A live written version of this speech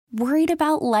Worried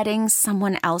about letting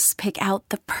someone else pick out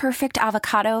the perfect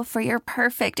avocado for your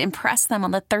perfect impress them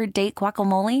on the third date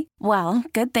guacamole? Well,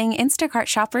 good thing Instacart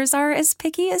shoppers are as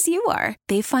picky as you are.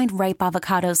 They find ripe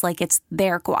avocados like it's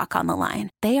their guac on the line.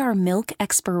 They are milk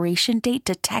expiration date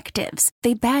detectives.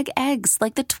 They bag eggs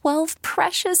like the 12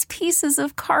 precious pieces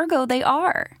of cargo they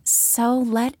are. So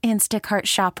let Instacart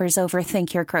shoppers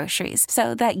overthink your groceries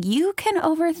so that you can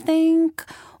overthink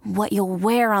what you'll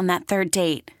wear on that third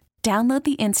date. Download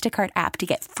the Instacart app to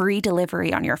get free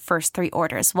delivery on your first 3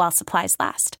 orders while supplies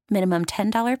last. Minimum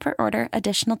 $10 per order.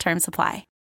 Additional terms apply.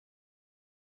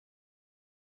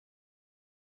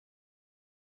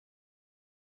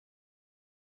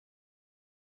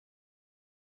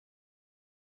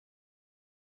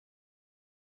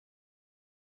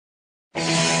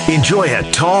 Enjoy a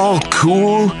tall,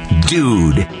 cool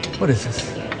dude. What is this?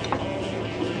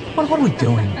 What are we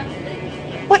doing?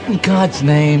 What in God's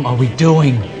name are we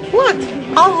doing? What?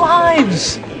 Our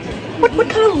lives! What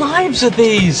kind of lives are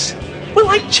these? We're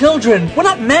like children. We're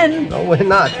not men. No, we're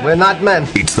not. We're not men.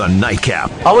 It's the Nightcap.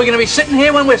 Are we going to be sitting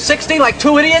here when we're 60 like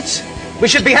 2 idiots? We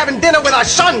should be having dinner with our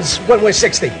sons when we're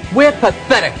 60. We're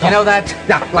pathetic. You know that?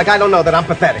 Yeah, like I don't know that I'm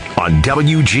pathetic. On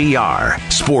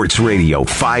WGR, Sports Radio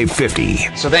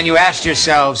 550. So then you asked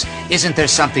yourselves, isn't there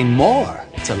something more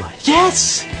to life?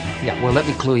 Yes! Yeah, well, let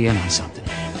me clue you in on something.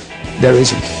 There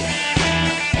isn't.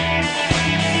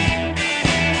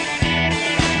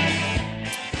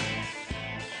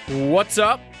 What's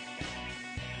up?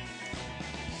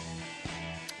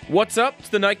 What's up? It's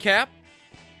the Nightcap.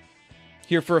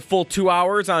 Here for a full 2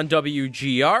 hours on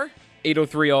WGR.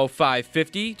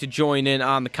 803-0550 to join in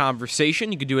on the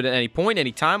conversation. You can do it at any point,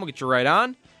 anytime. We'll get you right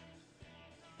on.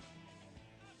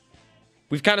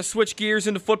 We've kind of switched gears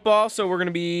into football, so we're going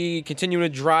to be continuing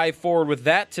to drive forward with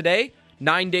that today.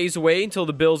 9 days away until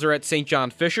the Bills are at St.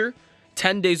 John Fisher.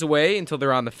 10 days away until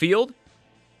they're on the field.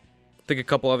 I think a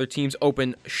couple other teams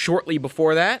open shortly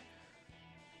before that.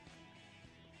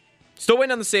 Still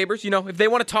waiting on the Sabres. You know, if they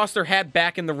want to toss their hat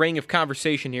back in the ring of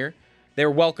conversation here,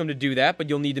 they're welcome to do that, but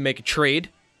you'll need to make a trade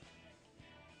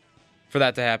for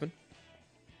that to happen.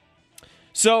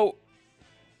 So,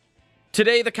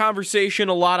 today the conversation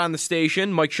a lot on the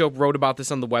station, Mike Shope wrote about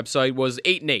this on the website, was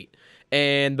 8-8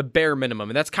 and the bare minimum.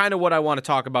 And that's kind of what I want to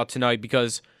talk about tonight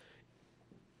because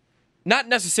not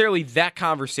necessarily that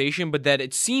conversation, but that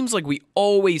it seems like we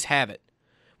always have it.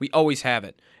 We always have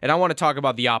it. And I want to talk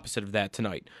about the opposite of that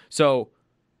tonight. So,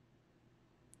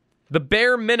 the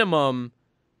bare minimum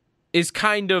is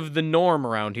kind of the norm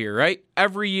around here, right?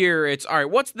 Every year it's, all right,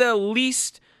 what's the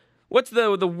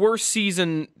worst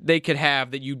season they could have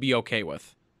that you'd be okay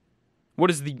with? What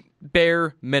is the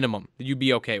bare minimum that you'd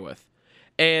be okay with?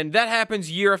 And that happens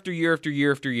year after year after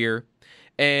year after year.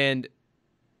 And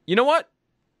you know what?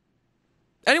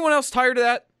 Anyone else tired of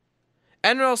that?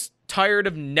 Anyone else tired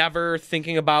of never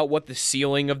thinking about what the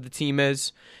ceiling of the team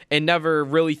is and never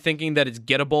really thinking that it's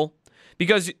gettable?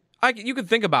 Because you can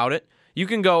think about it. You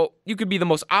could be the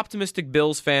most optimistic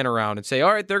Bills fan around and say,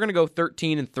 all right, they're going to go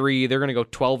 13-3. They're going to go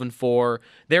 12-4.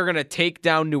 They're going to take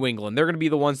down New England. They're going to be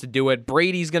the ones to do it.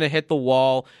 Brady's going to hit the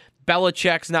wall.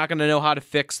 Belichick's not going to know how to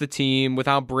fix the team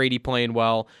without Brady playing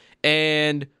well.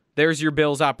 And there's your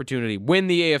Bills' opportunity. Win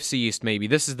the AFC East, maybe.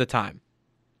 This is the time.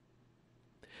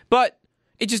 But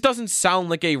it just doesn't sound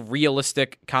like a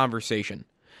realistic conversation.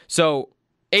 So,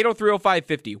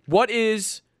 803-0550. What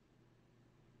is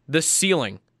the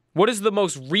ceiling? What is the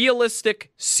most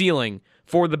realistic ceiling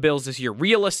for the Bills this year?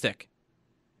 Realistic.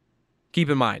 Keep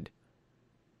in mind.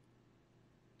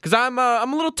 Because I'm a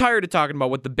little tired of talking about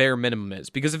what the bare minimum is.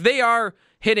 Because if they are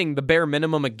hitting the bare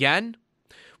minimum again,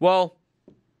 well,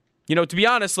 you know, to be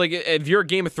honest, like if you're a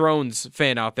Game of Thrones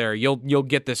fan out there, you'll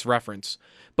get this reference.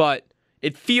 But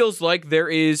it feels like there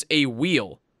is a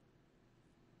wheel.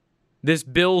 This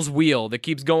Bills wheel that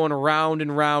keeps going around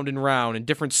and round and round, and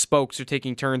different spokes are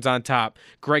taking turns on top.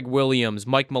 Greg Williams,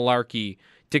 Mike Mularkey,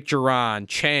 Dick Duran,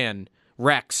 Chan,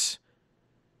 Rex.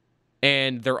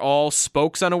 And they're all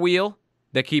spokes on a wheel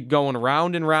that keep going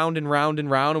round and round and round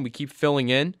and round, and we keep filling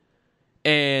in.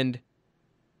 And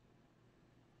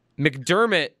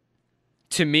McDermott,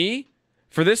 to me,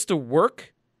 for this to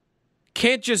work,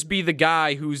 can't just be the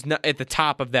guy who's not at the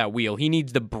top of that wheel. He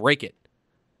needs to break it.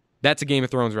 That's a Game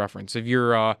of Thrones reference. If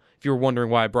you're wondering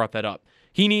why I brought that up,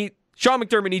 Sean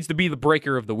McDermott needs to be the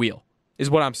breaker of the wheel, is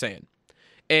what I'm saying.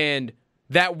 And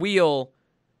that wheel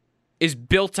is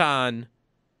built on,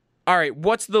 all right,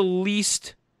 what's the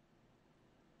least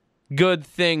good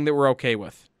thing that we're okay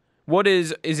with? What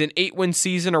is an 8-win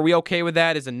season? Are we okay with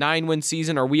that? Is a 9-win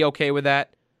season? Are we okay with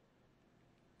that?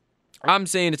 I'm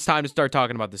saying it's time to start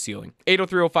talking about the ceiling.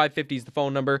 803-0550 is the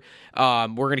phone number. We're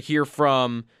going to hear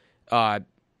from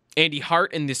Andy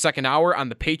Hart in the second hour on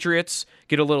the Patriots,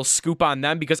 get a little scoop on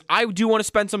them, because I do want to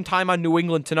spend some time on New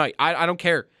England tonight. I don't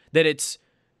care that it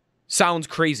sounds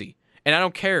crazy, and I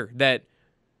don't care that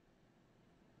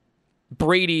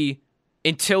Brady,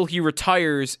 until he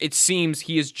retires, it seems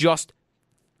he is just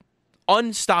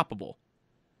unstoppable.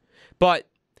 But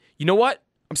you know what?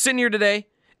 I'm sitting here today,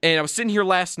 and I was sitting here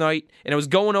last night, and I was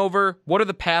going over what are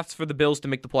the paths for the Bills to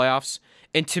make the playoffs.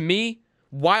 And to me,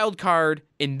 wild card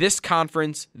in this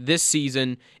conference this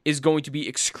season is going to be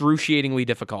excruciatingly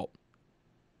difficult.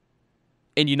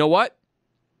 And you know what?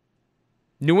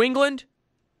 New England,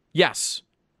 yes.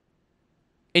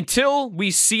 Until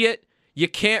we see it, you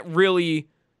can't really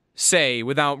say,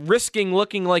 without risking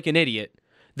looking like an idiot,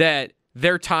 that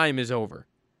their time is over.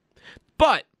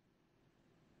 But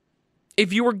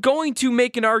if you were going to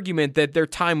make an argument that their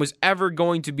time was ever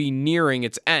going to be nearing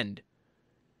its end,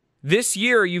 this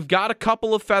year you've got a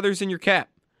couple of feathers in your cap.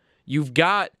 You've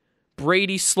got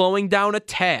Brady slowing down a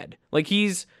tad. Like,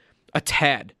 he's a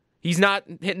tad. He's not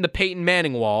hitting the Peyton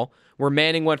Manning wall, where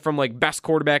Manning went from like best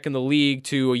quarterback in the league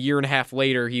to a year and a half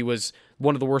later he was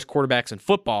one of the worst quarterbacks in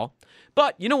football.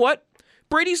 But you know what?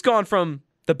 Brady's gone from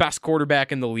the best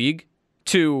quarterback in the league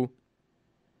to,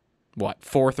 what,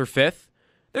 fourth or fifth?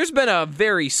 There's been a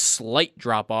very slight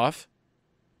drop-off,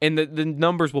 and the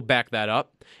numbers will back that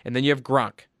up. And then you have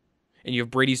Gronk, and you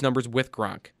have Brady's numbers with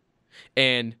Gronk.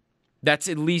 And that's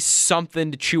at least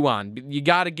something to chew on. You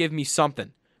got to give me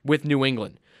something with New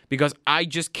England, because I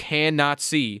just cannot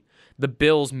see the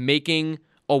Bills making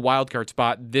a wildcard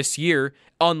spot this year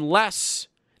unless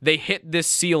they hit this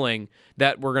ceiling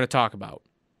that we're going to talk about.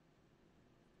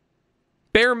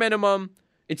 Bare minimum,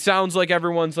 it sounds like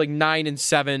everyone's like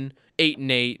 9-7,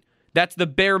 8-8. That's the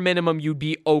bare minimum you'd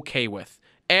be okay with.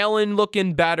 Allen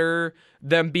looking better,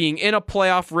 them being in a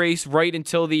playoff race right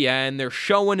until the end. They're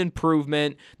showing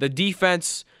improvement. The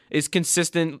defense is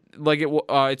consistent, like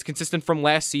it's consistent from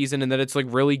last season, and that it's like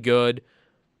really good.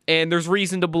 And there's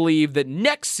reason to believe that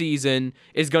next season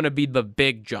is going to be the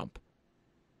big jump.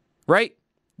 Right?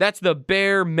 That's the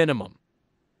bare minimum.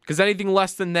 Because anything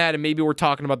less than that, and maybe we're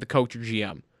talking about the coach or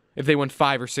GM, if they win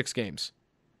 5 or 6 games.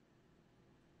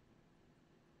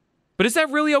 But is that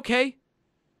really okay?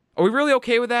 Are we really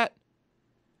okay with that?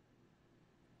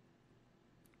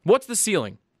 What's the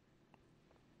ceiling?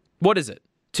 What is it?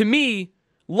 To me,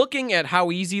 looking at how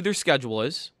easy their schedule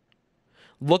is,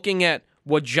 looking at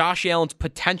what Josh Allen's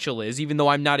potential is, even though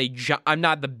I'm not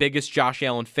the biggest Josh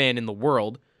Allen fan in the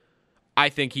world, I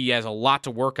think he has a lot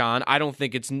to work on. I don't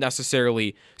think it's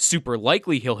necessarily super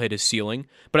likely he'll hit his ceiling,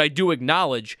 but I do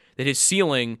acknowledge that his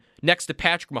ceiling next to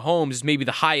Patrick Mahomes is maybe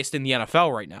the highest in the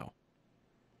NFL right now.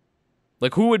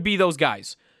 Like, who would be those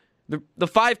guys? The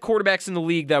 5 quarterbacks in the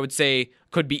league that I would say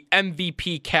could be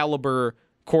MVP caliber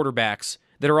quarterbacks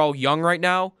that are all young right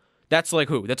now, that's like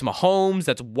who? That's Mahomes,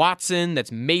 that's Watson,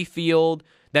 that's Mayfield,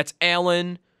 that's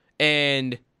Allen,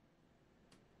 and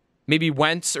maybe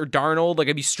Wentz or Darnold. Like,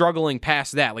 I'd be struggling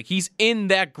past that. Like, he's in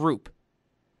that group.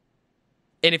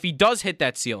 And if he does hit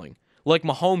that ceiling, like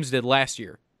Mahomes did last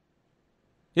year,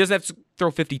 he doesn't have to throw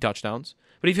 50 touchdowns,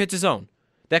 but if he hits his own,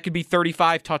 that could be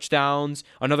 35 touchdowns,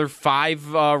 another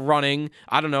 5 running.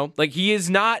 I don't know. Like,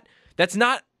 that's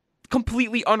not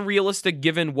completely unrealistic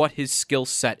given what his skill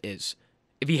set is.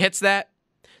 If he hits that,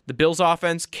 the Bills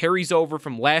offense carries over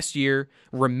from last year,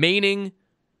 remaining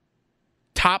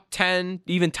top 10,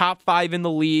 even top 5 in the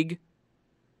league,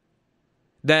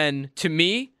 then to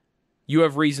me, you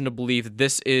have reason to believe that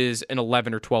this is an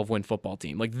 11 or 12 win football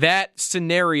team. Like, that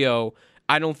scenario,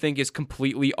 I don't think is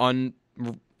completely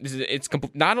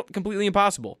not completely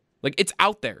impossible. Like, it's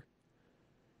out there.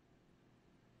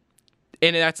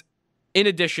 And that's in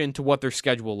addition to what their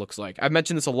schedule looks like. I've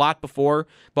mentioned this a lot before,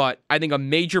 but I think a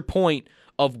major point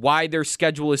of why their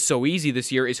schedule is so easy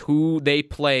this year is who they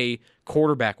play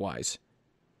quarterback-wise.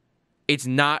 It's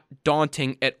not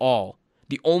daunting at all.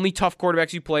 The only tough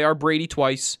quarterbacks you play are Brady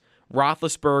twice,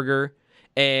 Roethlisberger,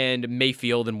 and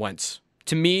Mayfield and Wentz.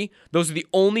 To me, those are the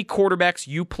only quarterbacks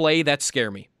you play that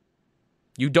scare me.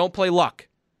 You don't play Luck.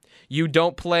 You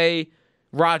don't play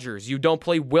Rodgers. You don't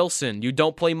play Wilson. You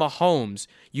don't play Mahomes.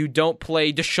 You don't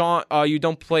play Deshaun. You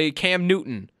don't play Cam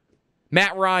Newton,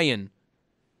 Matt Ryan.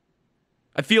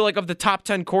 I feel like of the top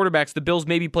 10 quarterbacks, the Bills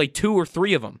maybe play 2 or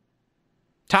 3 of them.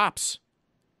 Tops.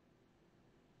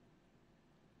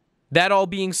 That all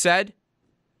being said,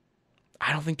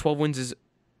 I don't think 12 wins is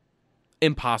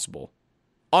impossible.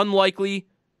 Unlikely,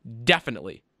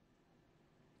 definitely.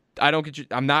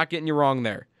 I'm not getting you wrong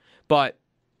there. But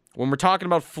when we're talking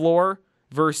about floor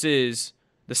versus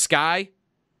the sky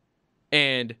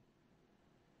and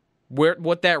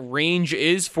what that range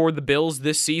is for the Bills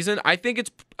this season, I think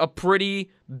it's a pretty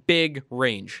big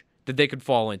range that they could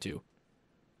fall into.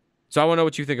 So I want to know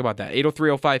what you think about that.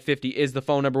 803-0550 is the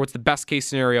phone number. What's the best case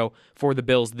scenario for the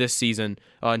Bills this season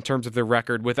in terms of their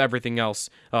record with everything else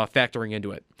factoring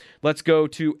into it? Let's go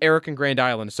to Eric in Grand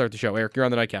Island to start the show. Eric, you're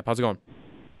on the Nightcap. How's it going?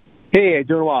 Hey,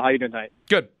 doing well. How you doing tonight?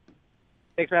 Good.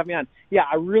 Thanks for having me on. Yeah,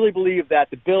 I really believe that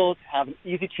the Bills have an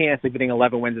easy chance of getting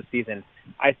 11 wins this season.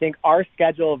 I think our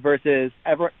schedule versus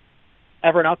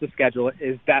everyone else's schedule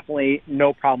is definitely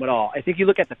no problem at all. I think you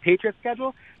look at the Patriots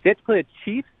schedule, they have to play the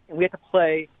Chiefs, and we have to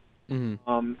play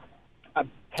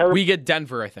we get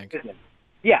Denver, I think.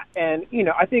 Yeah, and,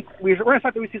 I think we're going to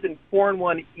start the season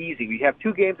 4-1 easy. We have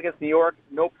 2 games against New York,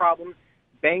 no problem.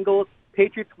 Bengals,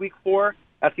 Patriots week 4,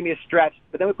 that's going to be a stretch.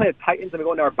 But then we play the Titans, and we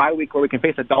go into our bye week where we can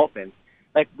face the Dolphins.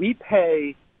 Like, we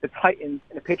play the Titans,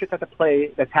 and the Patriots have to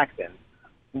play the Texans.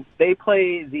 They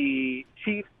play the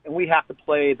Chiefs, and we have to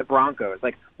play the Broncos.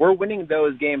 Like, we're winning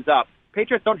those games up.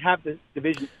 Patriots don't have this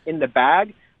division in the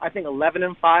bag. I think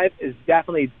 11-5 is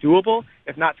definitely doable,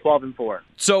 if not 12-4.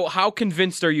 So how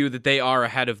convinced are you that they are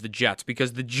ahead of the Jets?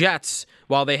 Because the Jets,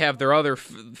 while they have their other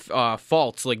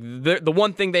faults, like the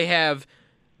one thing they have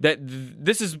that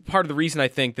this is part of the reason I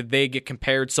think that they get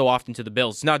compared so often to the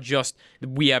Bills. It's not just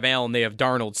we have Allen, they have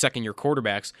Darnold, second-year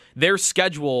quarterbacks. Their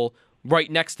schedule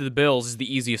right next to the Bills is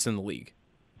the easiest in the league.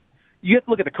 You have to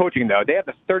look at the coaching, though. They have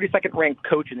the 32nd ranked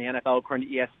coach in the NFL, according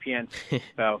to ESPN.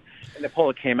 And the poll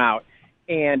that came out.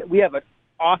 And we have an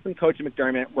awesome coach in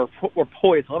McDermott. We're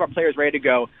poised. All of our players ready to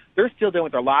go. They're still dealing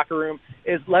with their locker room.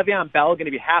 Is Le'Veon Bell going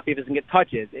to be happy if he doesn't get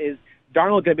touches? Is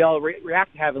Darnold going to be able to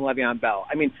react to having Le'Veon Bell?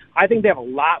 I mean, I think they have a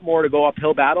lot more to go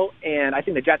uphill battle, and I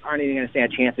think the Jets aren't even going to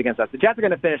stand a chance against us. The Jets are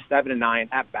going to finish 7-9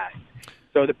 at best.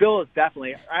 So the Bills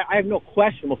definitely, I have no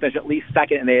question, will finish at least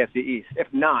second in the AFC East, if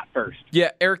not first.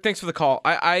 Yeah, Eric, thanks for the call.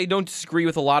 I don't disagree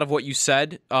with a lot of what you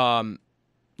said. I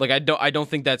don't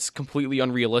think that's completely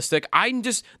unrealistic.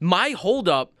 My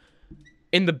holdup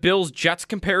in the Bills-Jets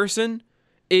comparison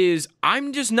is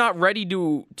I'm just not ready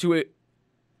to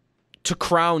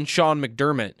crown Sean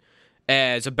McDermott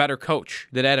as a better coach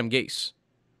than Adam Gase.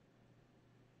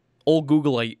 Old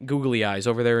googly eyes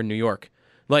over there in New York.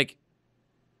 Like,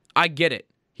 I get it.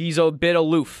 He's a bit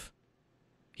aloof.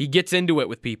 He gets into it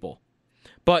with people.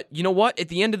 But you know what? At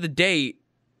the end of the day,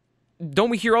 don't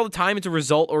we hear all the time it's a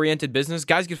result-oriented business?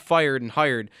 Guys get fired and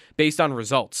hired based on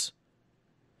results.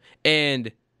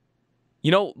 And,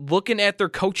 looking at their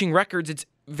coaching records, it's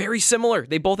very similar.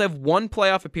 They both have one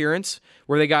playoff appearance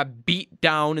where they got beat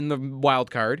down in the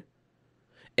wild card.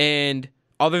 And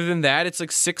other than that, it's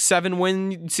like 6-7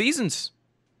 win seasons.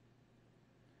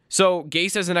 So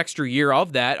Gase has an extra year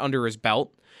of that under his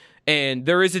belt. And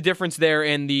there is a difference there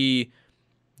in the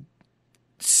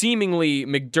seemingly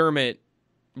McDermott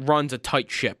runs a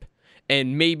tight ship.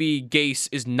 And maybe Gase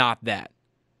is not that.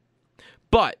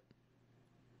 But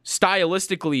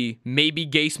stylistically, maybe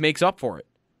Gase makes up for it.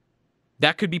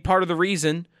 That could be part of the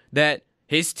reason that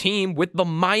his team with the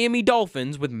Miami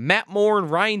Dolphins, with Matt Moore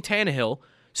and Ryan Tannehill,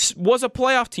 was a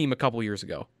playoff team a couple years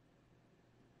ago.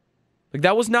 Like,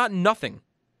 that was not nothing.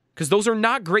 Because those are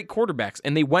not great quarterbacks,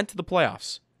 and they went to the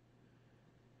playoffs.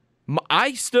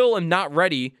 I still am not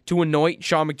ready to anoint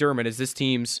Sean McDermott as this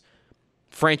team's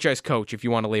franchise coach, if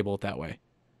you want to label it that way.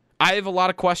 I have a lot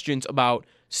of questions about,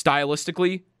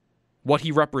 stylistically, what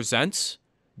he represents.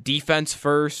 Defense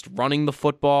first, running the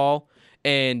football,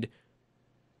 and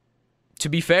to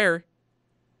be fair,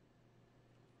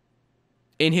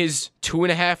 in his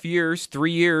 2.5 years,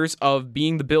 3 years of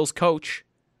being the Bills coach,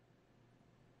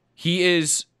 he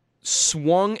is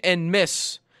swung and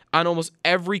miss on almost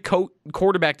every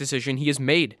quarterback decision he has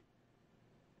made.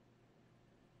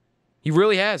 He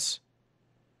really has.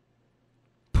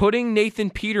 Putting Nathan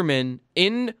Peterman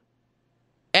in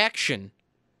action,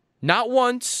 not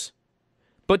once,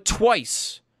 but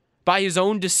twice, by his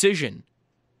own decision,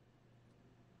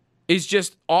 is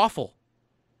just awful.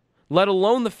 Let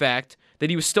alone the fact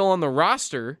that he was still on the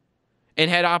roster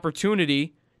and had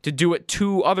opportunity to do it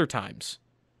 2 other times.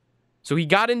 So he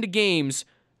got into games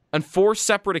on 4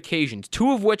 separate occasions,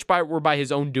 2 of which were by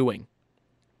his own doing.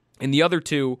 And the other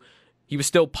 2, he was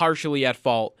still partially at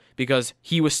fault because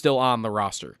he was still on the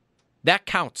roster. That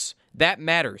counts. That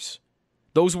matters.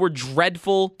 Those were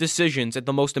dreadful decisions at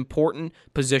the most important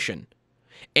position.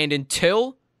 And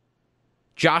until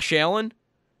Josh Allen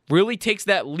really takes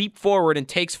that leap forward and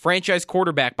takes franchise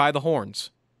quarterback by the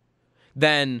horns,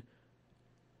 then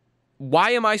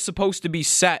why am I supposed to be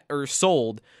set or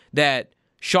sold that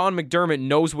Sean McDermott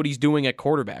knows what he's doing at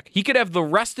quarterback? He could have the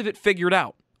rest of it figured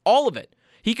out. All of it.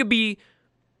 He could be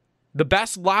the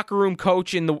best locker room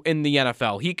coach in the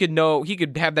NFL. He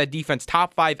could have that defense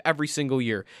top 5 every single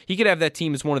year. He could have that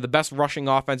team as one of the best rushing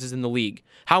offenses in the league.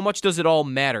 How much does it all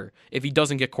matter if he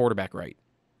doesn't get quarterback right?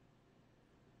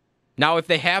 Now, if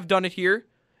they have done it here,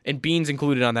 and Bean's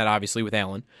included on that obviously with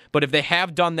Allen, but if they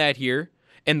have done that here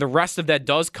and the rest of that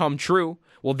does come true,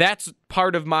 well, that's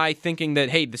part of my thinking that,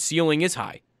 hey, the ceiling is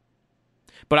high.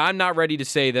 But I'm not ready to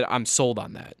say that I'm sold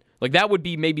on that. Like, that would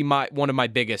be maybe one of my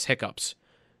biggest hiccups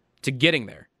to getting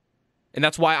there. And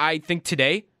that's why I think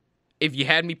today, if you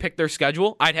had me pick their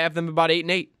schedule, I'd have them about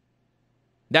 8-8.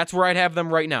 That's where I'd have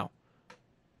them right now.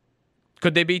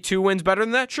 Could they be 2 wins better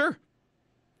than that? Sure.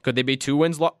 Could they be 2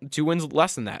 wins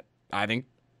less than that? I think,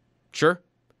 sure.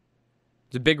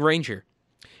 It's a big range here.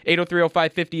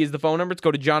 803-0550 is the phone number. Let's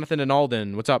go to Jonathan and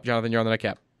Alden. What's up, Jonathan? You're on the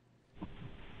Nightcap.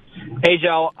 Hey,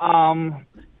 Joe. I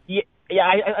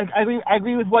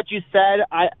agree with what you said.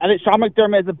 I think Sean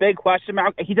McDermott is a big question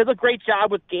mark. He does a great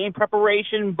job with game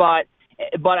preparation, but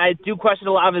I do question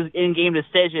a lot of his in-game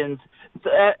decisions. So,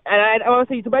 and I want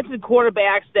to say, you mentioned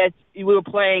quarterbacks that we were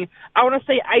playing. I want to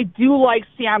say I do like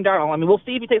Sam Darnold. I mean, we'll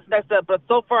see if he takes the next step, but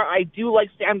so far I do like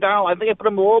Sam Darnold. I think I put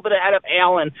him a little bit ahead of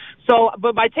Allen. So,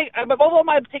 but my take on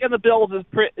the Bills is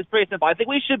pretty simple. I think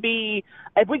we should be,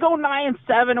 if we go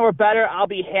 9-7 or better, I'll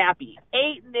be happy.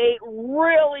 8-8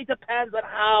 really depends on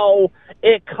how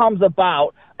it comes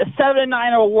about. If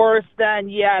 7-9 or worse, then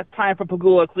yeah, it's time for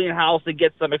Pagula to clean house and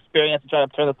get some experience and try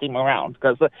to turn the team around.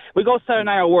 Because if we go 7-9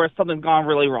 or worse, something's gone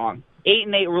really wrong.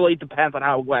 8-8 really depends on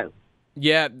how it went.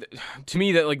 Yeah, to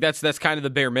me that's kind of the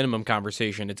bare minimum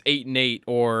conversation. It's 8-8,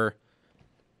 or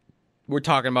we're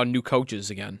talking about new coaches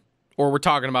again, or we're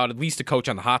talking about at least a coach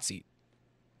on the hot seat.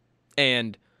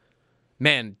 And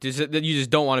man, you just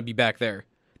don't want to be back there.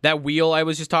 That wheel I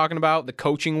was just talking about, the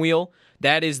coaching wheel,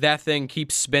 that thing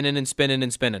keeps spinning and spinning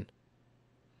and spinning.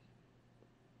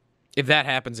 If that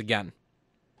happens again.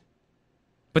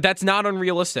 But that's not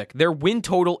unrealistic. Their win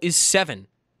total is 7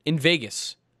 in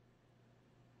Vegas.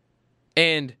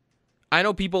 And I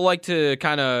know people like to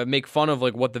kind of make fun of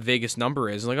like what the Vegas number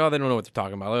is. Like, oh, they don't know what they're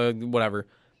talking about. Whatever.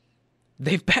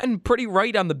 They've been pretty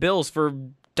right on the Bills for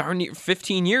darn near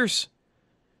 15 years.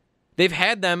 They've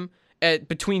had them at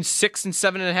between 6 and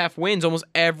 7.5 wins almost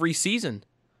every season.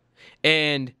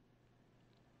 And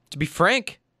to be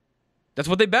frank, that's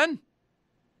what they've been.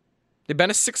 They've been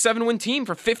a 6-7 win team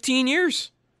for 15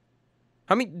 years.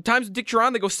 How many times did Dick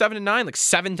Geron, they go 7-9? Like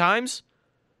 7 times?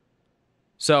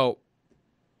 So,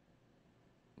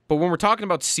 but when we're talking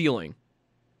about ceiling,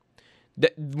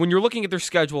 when you're looking at their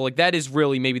schedule, like that is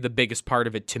really maybe the biggest part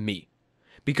of it to me.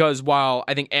 Because while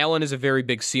I think Allen is a very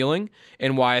big ceiling,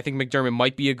 and why I think McDermott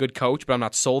might be a good coach, but I'm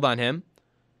not sold on him,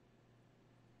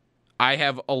 I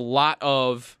have a lot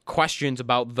of questions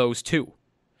about those two.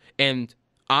 And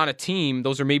on a team,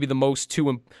 those are maybe the most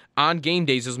two, on game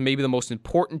days, those are maybe the most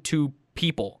important two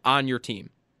people on your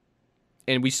team.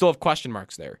 And we still have question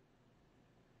marks there.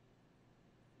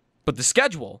 But the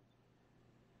schedule,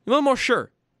 a little more sure.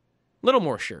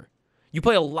 You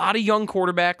play a lot of young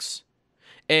quarterbacks,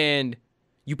 and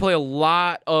you play a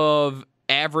lot of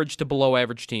average to below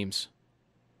average teams.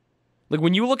 Like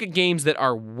when you look at games that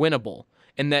are winnable,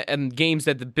 and games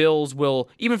that the Bills will,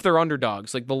 even if they're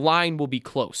underdogs, like the line will be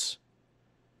close.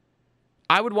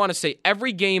 I would want to say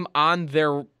every game on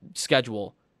their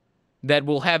schedule that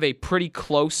will have a pretty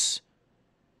close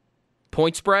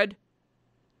point spread,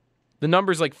 the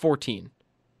number's like 14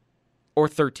 or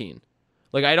 13.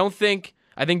 Like I think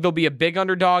there'll be a big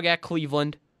underdog at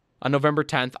Cleveland on November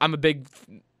 10th. I'm a big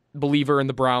believer in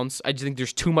the Browns. I just think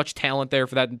there's too much talent there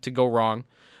for that to go wrong.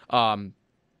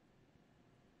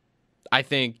 I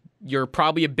think you're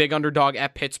probably a big underdog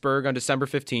at Pittsburgh on December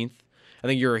 15th. I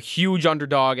think you're a huge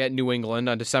underdog at New England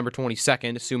on December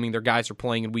 22nd, assuming their guys are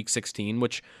playing in Week 16,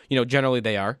 which, generally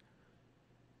they are.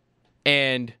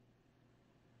 And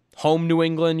home New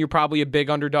England, you're probably a big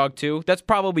underdog too. That's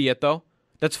probably it, though.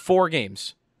 That's 4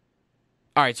 games.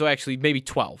 All right, so actually maybe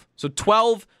 12. So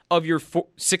 12 of your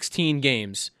 16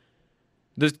 games,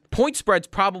 the point spread's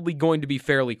probably going to be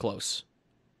fairly close.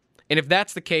 And if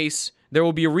that's the case, there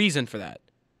will be a reason for that.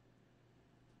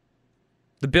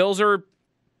 The Bills are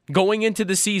going into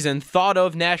the season thought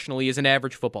of nationally as an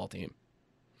average football team.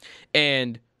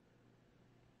 And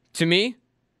to me,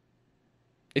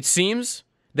 it seems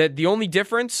that the only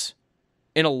difference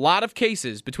in a lot of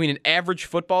cases between an average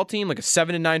football team, like a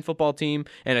 7-9 football team,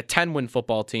 and a 10-win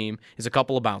football team is a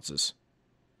couple of bounces.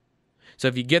 So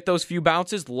if you get those few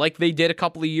bounces like they did a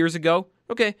couple of years ago,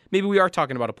 okay, maybe we are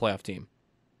talking about a playoff team.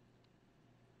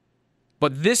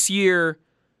 But this year,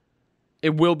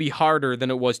 it will be harder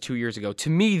than it was 2 years ago. To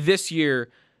me, this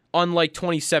year, unlike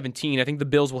 2017, I think the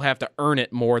Bills will have to earn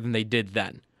it more than they did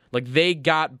then. Like, they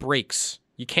got breaks.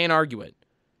 You can't argue it.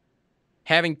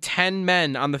 Having 10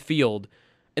 men on the field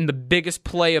in the biggest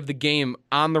play of the game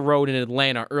on the road in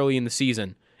Atlanta early in the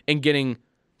season and getting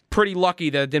pretty lucky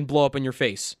that it didn't blow up in your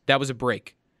face. That was a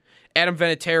break. Adam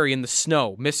Vinatieri in the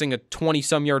snow, missing a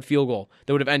 20-some yard field goal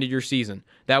that would have ended your season.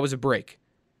 That was a break.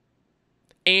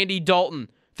 Andy Dalton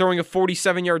throwing a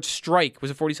 47-yard strike, was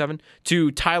it 47?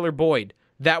 To Tyler Boyd,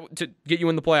 that to get you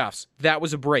in the playoffs. That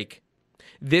was a break.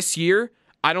 This year,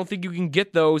 I don't think you can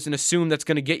get those and assume that's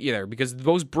going to get you there, because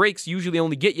those breaks usually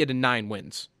only get you to 9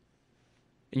 wins.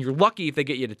 And you're lucky if they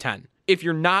get you to 10. If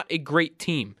you're not a great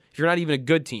team, if you're not even a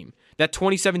good team. That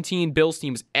 2017 Bills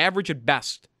team is average at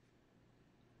best.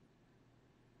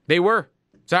 They were.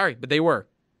 Sorry, but they were.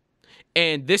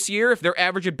 And this year, if they're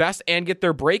average at best and get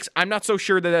their breaks, I'm not so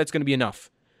sure that that's going to be enough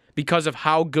because of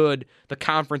how good the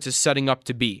conference is setting up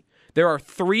to be. There are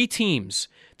 3 teams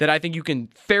that I think you can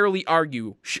fairly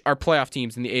argue are playoff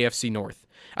teams in the AFC North.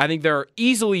 I think there are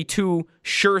easily 2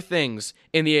 sure things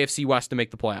in the AFC West to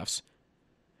make the playoffs.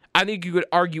 I think you could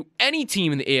argue any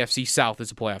team in the AFC South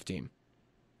is a playoff team.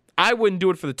 I wouldn't do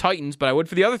it for the Titans, but I would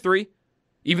for the other 3,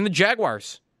 even the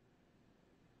Jaguars.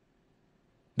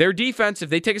 Their defense, if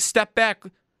they take a step back,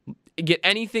 get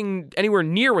anywhere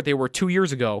near what they were 2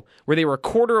 years ago, where they were a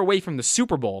quarter away from the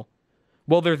Super Bowl,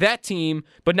 well, they're that team,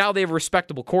 but now they have a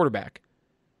respectable quarterback.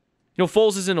 You know,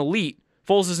 Foles isn't elite.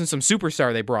 Foles isn't some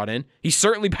superstar they brought in. He's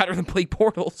certainly better than Blake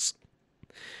Bortles.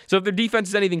 So if their defense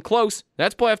is anything close,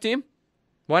 that's a playoff team.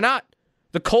 Why not?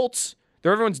 The Colts,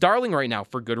 they're everyone's darling right now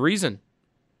for good reason.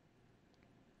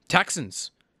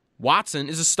 Texans, Watson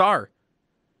is a star.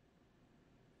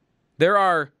 There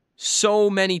are so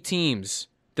many teams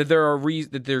that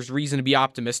there's reason to be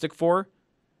optimistic for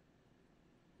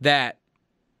that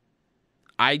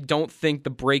I don't think the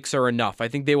breaks are enough. I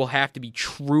think they will have to be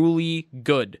truly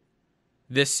good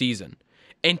this season.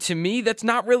 And to me, that's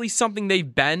not really something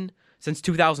they've been since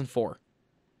 2004.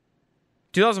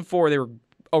 2004, they were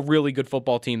a really good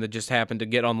football team that just happened to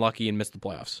get unlucky and miss the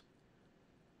playoffs.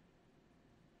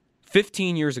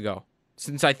 15 years ago,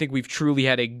 since I think we've truly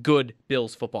had a good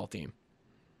Bills football team.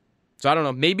 So I don't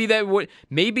know. Maybe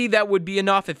that would be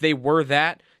enough if they were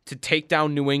that to take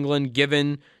down New England,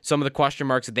 given some of the question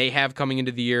marks that they have coming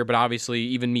into the year. But obviously,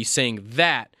 even me saying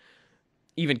that,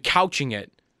 even couching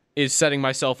it, is setting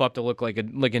myself up to look like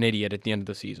an idiot at the end of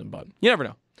the season. But you never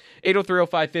know.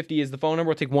 803-0550 is the phone number.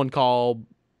 We'll take one call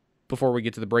before we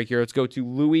get to the break here. Let's go to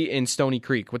Louie in Stony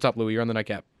Creek. What's up, Louie? You're on the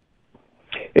Nightcap.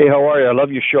 Hey, how are you? I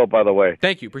love your show, by the way.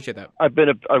 Thank you. Appreciate that. I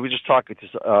was just talking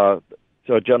to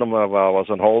a gentleman while I was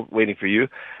on hold waiting for you.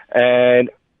 And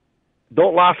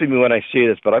don't laugh at me when I say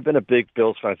this, but I've been a big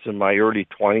Bills fan since my early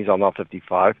 20s. I'm now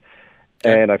 55.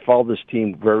 Okay. And I follow this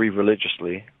team very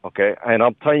religiously. Okay. And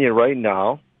I'm telling you right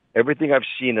now, everything I've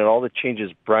seen and all the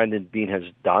changes Brandon Beane has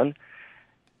done,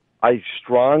 I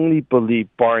strongly believe,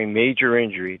 barring major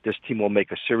injury, this team will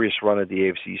make a serious run at the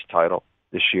AFC East title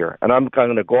this year. And I'm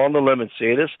going to go on the limb and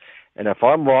say this, and if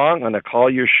I'm wrong, I'm going to call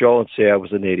your show and say I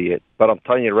was an idiot. But I'm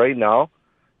telling you right now,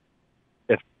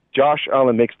 if Josh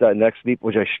Allen makes that next leap,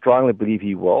 which I strongly believe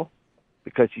he will,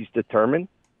 because he's determined,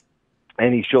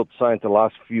 and he showed signs the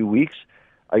last few weeks,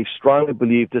 I strongly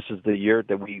believe this is the year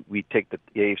that we take the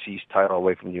AFC East title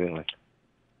away from New England.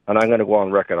 And I'm going to go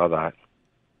on record on that.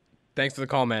 Thanks for the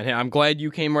call, man. Hey, I'm glad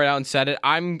you came right out and said it.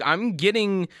 I'm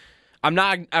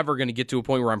not ever going to get to a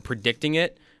point where I'm predicting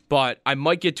it, but I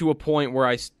might get to a point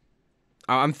where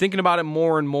I'm thinking about it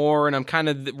more and more, and I'm kind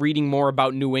of reading more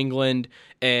about New England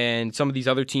and some of these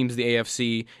other teams in the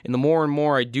AFC, and the more and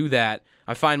more I do that,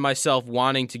 I find myself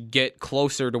wanting to get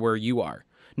closer to where you are.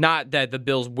 Not that the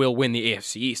Bills will win the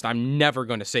AFC East. I'm never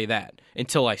going to say that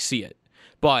until I see it.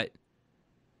 But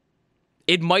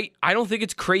I don't think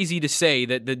it's crazy to say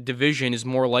that the division is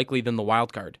more likely than the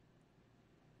wild card.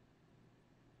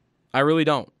 I really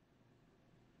don't.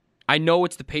 I know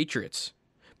it's the Patriots,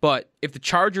 but if the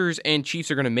Chargers and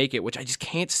Chiefs are going to make it, which I just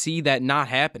can't see that not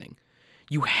happening,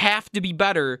 you have to be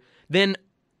better than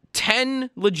 10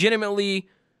 legitimately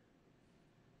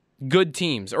good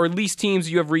teams, or at least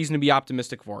teams you have reason to be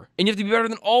optimistic for. And you have to be better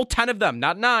than all 10 of them,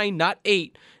 not 9, not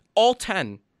 8, all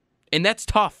 10. And that's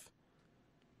tough.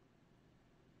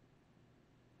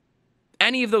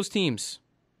 Any of those teams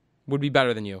would be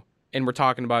better than you. And we're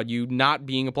talking about you not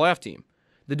being a playoff team.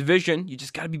 The division, you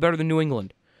just got to be better than New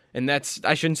England. And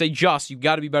I shouldn't say just, you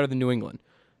got to be better than New England.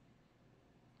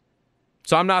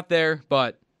 So I'm not there,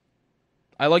 but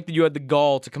I like that you had the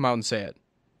gall to come out and say it.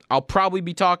 I'll probably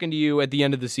be talking to you at the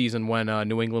end of the season when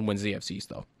New England wins the AFC East,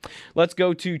 though. Let's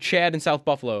go to Chad in South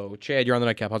Buffalo. Chad, you're on the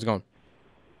Nightcap. How's it going?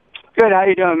 Good. How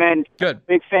you doing, man? Good.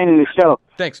 Big fan of the show.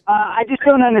 Thanks. I just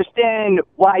don't understand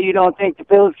why you don't think the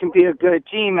Bills can be a good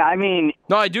team. I mean,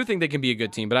 No, I do think they can be a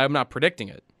good team, but I'm not predicting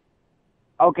it.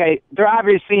 okay, they're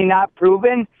obviously not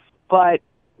proven, but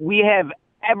we have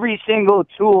every single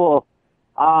tool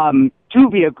to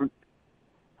be a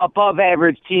above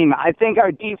average team. I think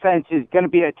our defense is going to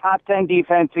be a top 10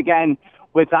 defense again,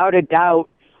 without a doubt.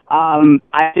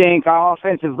 I think our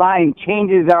offensive line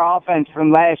changes our offense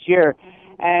from last year.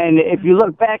 And if you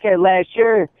look back at last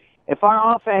year, if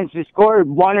our offense has scored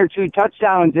 1 or 2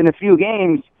 touchdowns in a few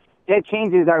games, that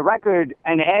changes our record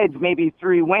and adds maybe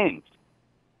 3 wins.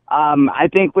 I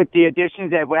think with the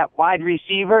additions at wide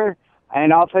receiver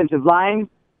and offensive line,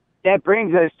 that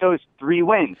brings us those 3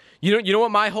 wins. You know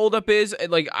what my holdup is?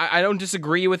 Like, I don't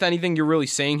disagree with anything you're really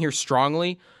saying here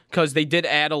strongly, because they did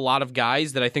add a lot of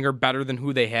guys that I think are better than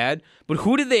who they had. But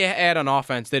who did they add on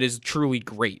offense that is truly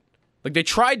great? Like, they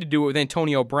tried to do it with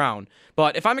Antonio Brown.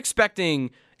 But if I'm expecting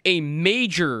a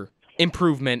major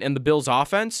improvement in the Bills'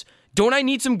 offense, don't I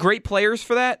need some great players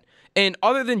for that? And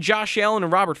other than Josh Allen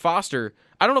and Robert Foster,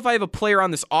 I don't know if I have a player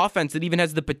on this offense that even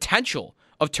has the potential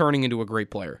of turning into a great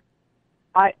player.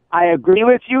 I agree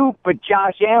with you, but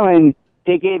Josh Allen,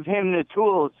 they gave him the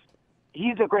tools.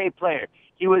 He's a great player.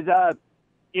 He was a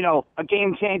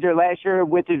game changer last year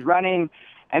with his running,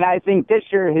 and I think this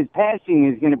year his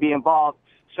passing is going to be involved.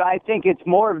 So I think it's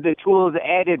more of the tools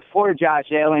added for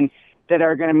Josh Allen that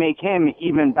are going to make him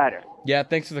even better. Yeah,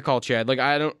 thanks for the call, Chad. Like,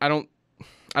 I don't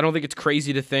think it's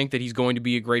crazy to think that he's going to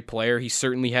be a great player. He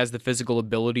certainly has the physical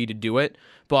ability to do it,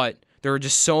 but there are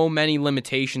just so many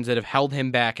limitations that have held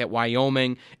him back at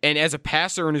Wyoming. And as a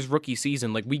passer in his rookie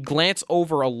season, like, we glance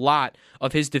over a lot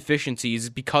of his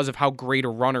deficiencies because of how great a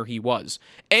runner he was.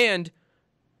 And,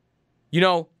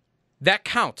 that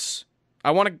counts.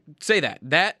 I want to say that.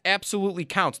 That absolutely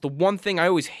counts. The one thing I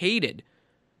always hated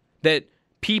that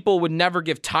people would never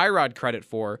give Tyrod credit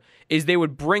for is they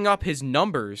would bring up his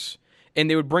numbers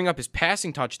and they would bring up his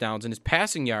passing touchdowns and his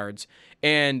passing yards,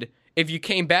 and if you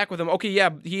came back with him, okay,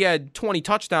 yeah, he had 20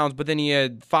 touchdowns, but then he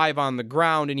had 5 on the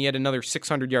ground, and he had another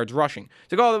 600 yards rushing.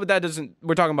 It's like, oh, that doesn't,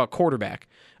 we're talking about quarterback.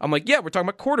 I'm like, yeah, we're talking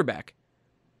about quarterback.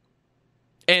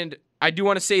 And I do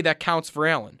want to say that counts for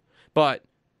Allen, but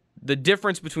the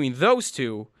difference between those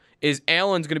two is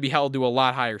Allen's going to be held to a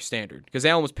lot higher standard, because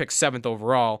Allen was picked 7th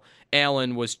overall.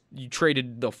 You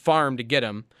traded the farm to get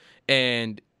him,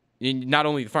 and not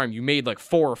only the farm, you made like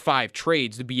 4 or 5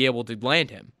 trades to be able to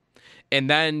land him. And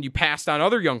then you passed on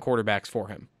other young quarterbacks for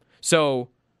him. So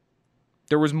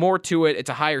there was more to it. It's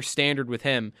a higher standard with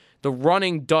him. The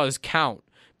running does count.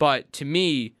 But to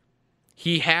me,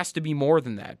 he has to be more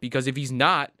than that. Because if he's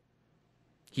not,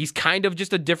 he's kind of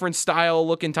just a different style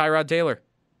looking Tyrod Taylor.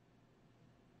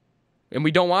 And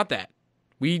we don't want that.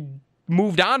 We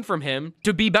moved on from him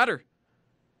to be better.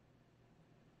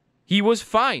 He was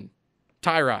fine,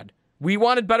 Tyrod. We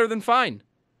wanted better than fine.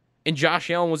 And Josh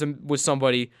Allen was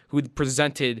somebody who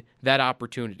presented that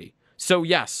opportunity. So,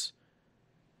 yes,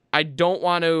 I don't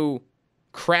want to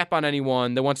crap on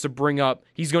anyone that wants to bring up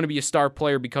he's going to be a star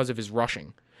player because of his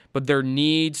rushing. But there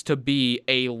needs to be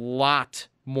a lot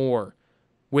more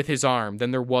with his arm than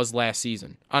there was last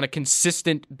season on a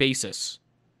consistent basis.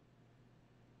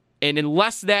 And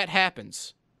unless that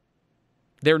happens,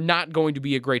 they're not going to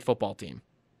be a great football team.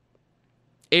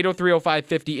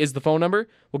 803-0550 is the phone number.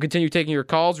 We'll continue taking your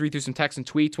calls, read through some texts and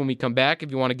tweets when we come back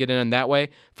if you want to get in that way.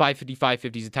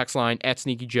 550-550 is the text line, at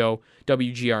Sneaky Joe,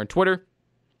 WGR on Twitter.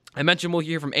 I mentioned we'll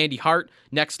hear from Andy Hart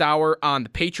next hour on the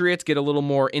Patriots, get a little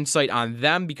more insight on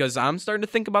them because I'm starting to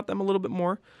think about them a little bit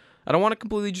more. I don't want to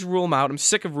completely just rule them out. I'm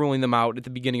sick of ruling them out at the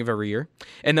beginning of every year.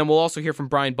 And then we'll also hear from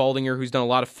Brian Baldinger, who's done a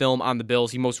lot of film on the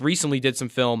Bills. He most recently did some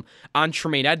film on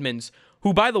Tremaine Edmonds,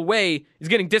 who, by the way, is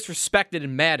getting disrespected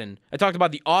in Madden. I talked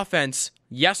about the offense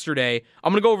yesterday.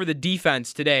 I'm going to go over the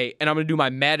defense today, and I'm going to do my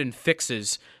Madden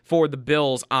fixes for the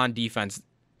Bills on defense.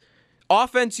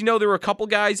 Offense, there were a couple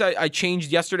guys I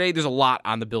changed yesterday. There's a lot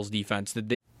on the Bills defense.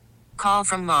 Call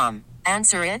from mom.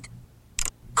 Answer it.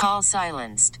 Call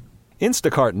silenced.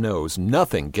 Instacart knows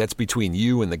nothing gets between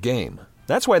you and the game.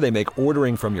 That's why they make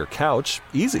ordering from your couch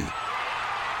easy.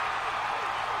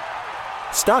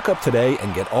 Stock up today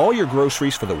and get all your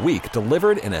groceries for the week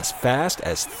delivered in as fast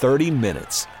as 30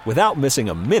 minutes without missing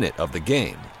a minute of the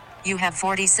game. You have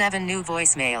 47 new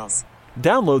voicemails.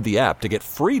 Download the app to get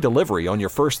free delivery on your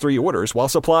first 3 orders while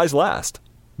supplies last.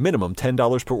 Minimum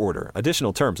 $10 per order.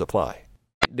 Additional terms apply.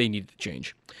 They needed to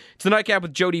change. It's the Nightcap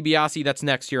with Joe DiBiase. That's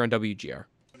next here on WGR.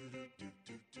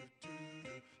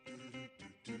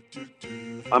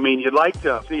 I mean, you'd like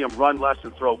to see him run less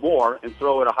and throw more and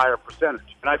throw at a higher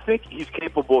percentage. And I think he's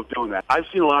capable of doing that. I've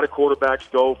seen a lot of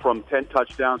quarterbacks go from 10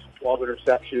 touchdowns to 12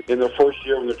 interceptions in their first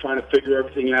year when they're trying to figure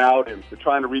everything out and they're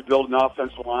trying to rebuild an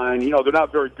offensive line. You know, they're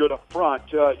not very good up front.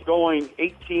 Going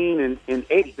 18 and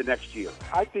 8 the next year.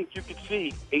 I think you could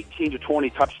see 18 to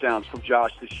 20 touchdowns from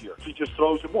Josh this year. If he just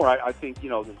throws it more. I think, you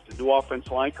know, there's the new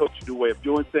offensive line coach, a new way of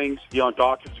doing things. Deion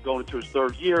Dawkins is going into his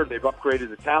third year. They've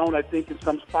upgraded the talent, I think, in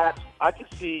some spots. I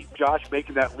could see Josh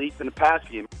making that leap in the pass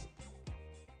game.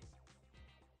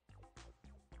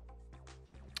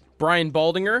 Brian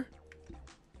Baldinger,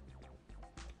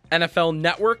 NFL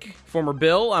Network, former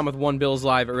Bill. I'm with One Bills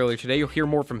Live earlier today. You'll hear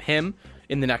more from him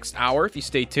in the next hour if you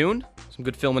stay tuned. Some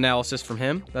good film analysis from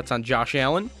him. That's on Josh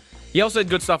Allen. He also had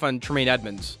good stuff on Tremaine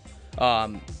Edmonds.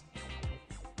 So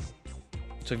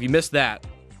if you missed that,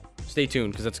 stay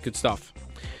tuned because that's good stuff.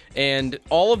 And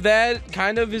all of that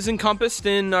kind of is encompassed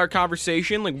in our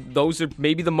conversation. Like, those are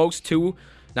maybe the most two,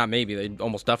 not maybe, they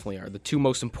almost definitely are, the two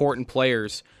most important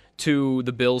players to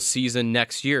the Bills season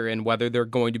next year and whether they're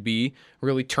going to be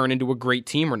really turn into a great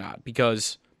team or not.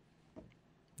 Because,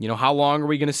 you know, how long are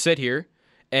we going to sit here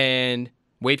and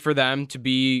wait for them to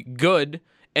be good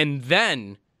and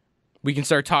then we can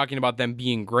start talking about them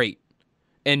being great?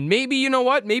 And maybe, you know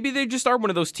what, maybe they just are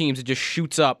one of those teams that just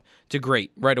shoots up to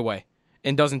great right away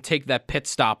and doesn't take that pit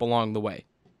stop along the way.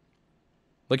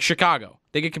 Like Chicago.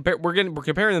 They get we're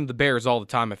comparing them to the Bears all the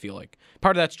time, I feel like.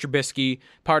 Part of that's Trubisky,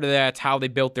 part of that's how they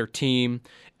built their team,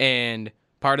 and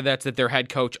part of that's that their head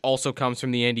coach also comes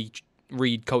from the Andy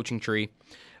Reid coaching tree.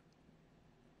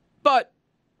 But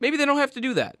maybe they don't have to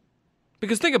do that.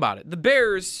 Because think about it. The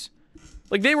Bears,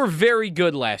 like, they were very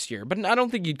good last year, but I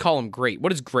don't think you'd call them great.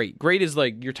 What is great? Great is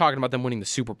like you're talking about them winning the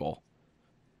Super Bowl.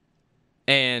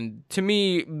 And to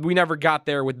me, we never got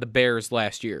there with the Bears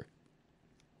last year.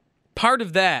 Part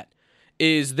of that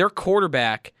is their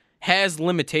quarterback has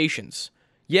limitations.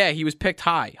 Yeah, he was picked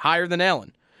high, higher than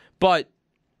Allen. But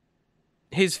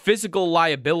his physical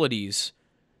liabilities,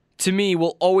 to me,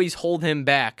 will always hold him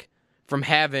back from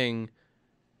having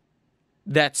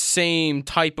that same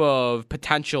type of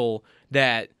potential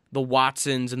that the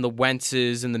Watsons and the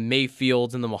Wentzes and the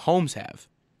Mayfields and the Mahomes have.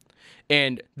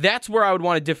 And that's where I would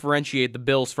want to differentiate the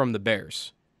Bills from the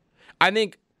Bears. I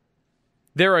think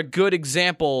they're a good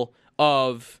example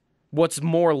of what's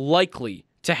more likely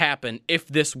to happen if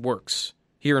this works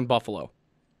here in Buffalo.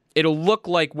 It'll look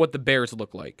like what the Bears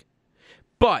look like.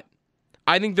 But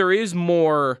I think there is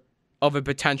more of a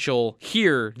potential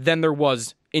here than there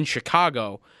was in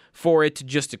Chicago for it to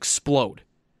just explode.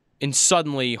 And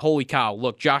suddenly, holy cow,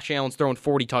 look, Josh Allen's throwing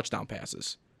 40 touchdown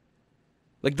passes.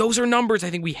 Like, those are numbers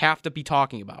I think we have to be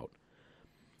talking about.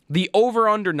 The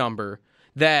over-under number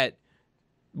that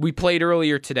we played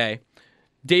earlier today,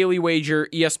 Daily Wager,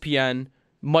 ESPN,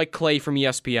 Mike Clay from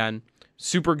ESPN,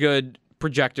 super good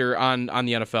projector on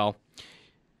the NFL.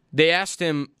 They asked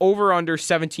him over under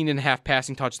 17.5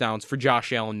 passing touchdowns for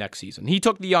Josh Allen next season. He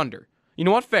took the under. You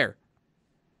know what? Fair.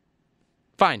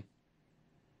 Fine.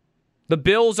 The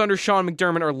Bills under Sean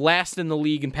McDermott are last in the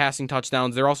league in passing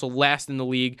touchdowns. They're also last in the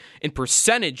league in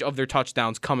percentage of their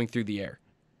touchdowns coming through the air.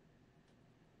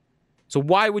 So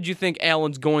why would you think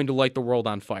Allen's going to light the world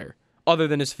on fire, other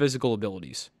than his physical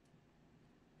abilities?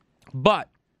 But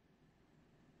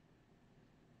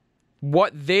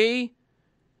what they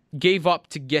gave up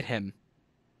to get him,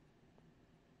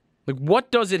 like,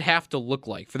 what does it have to look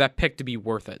like for that pick to be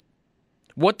worth it?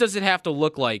 What does it have to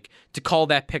look like to call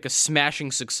that pick a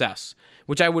smashing success?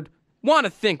 Which I would want to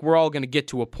think we're all going to get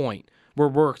to a point where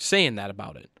we're saying that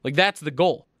about it. Like, that's the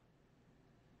goal.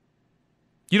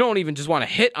 You don't even just want to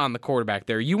hit on the quarterback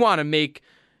there. You want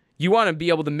to be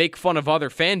able to make fun of other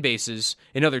fan bases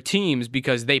and other teams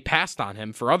because they passed on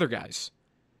him for other guys.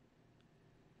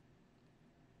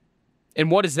 And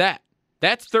what is that?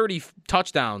 That's 30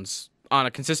 touchdowns on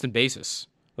a consistent basis.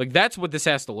 Like, that's what this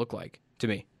has to look like to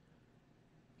me.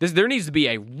 There needs to be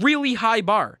a really high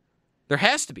bar. There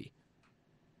has to be.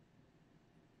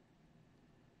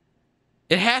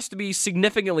 It has to be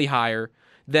significantly higher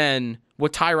than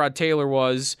what Tyrod Taylor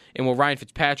was and what Ryan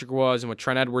Fitzpatrick was and what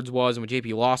Trent Edwards was and what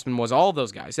J.P. Lossman was, all of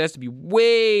those guys. It has to be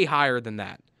way higher than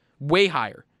that. Way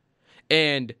higher.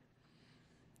 And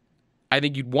I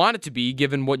think you'd want it to be,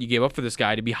 given what you gave up for this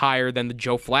guy, to be higher than the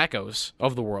Joe Flaccos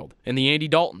of the world and the Andy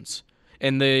Daltons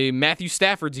and the Matthew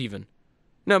Staffords even.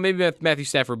 No, maybe Matthew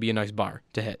Stafford would be a nice bar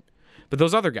to hit. But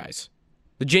those other guys,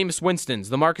 the Jameis Winstons,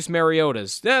 the Marcus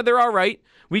Mariotas, they're all right.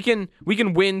 We can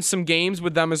win some games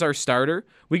with them as our starter.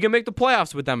 We can make the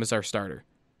playoffs with them as our starter.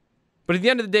 But at the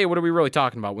end of the day, what are we really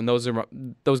talking about when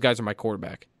those guys are my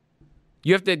quarterback?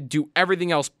 You have to do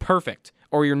everything else perfect,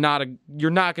 or you're not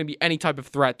going to be any type of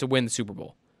threat to win the Super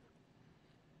Bowl.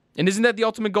 And isn't that the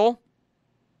ultimate goal?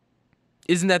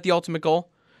 Isn't that the ultimate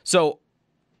goal? So,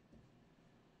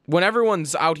 when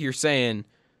everyone's out here saying,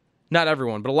 not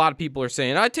everyone, but a lot of people are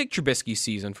saying, I'd take Trubisky's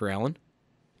season for Allen.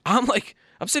 I'm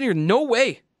sitting here, no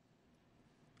way.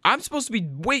 I'm supposed to be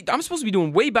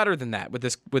doing way better than that with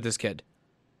this kid.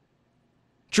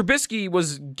 Trubisky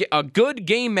was a good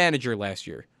game manager last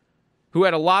year who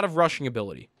had a lot of rushing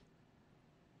ability.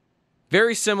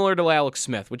 Very similar to Alex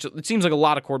Smith, which it seems like a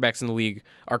lot of quarterbacks in the league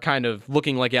are kind of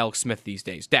looking like Alex Smith these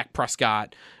days. Dak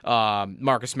Prescott,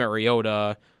 Marcus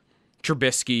Mariota,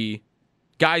 Trubisky,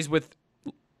 guys with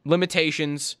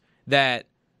limitations that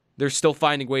they're still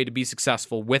finding a way to be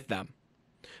successful with them.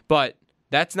 But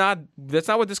that's not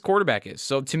what this quarterback is.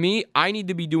 So to me, I need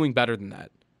to be doing better than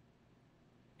that.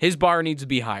 His bar needs to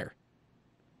be higher.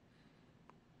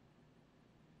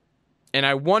 And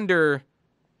I wonder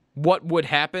what would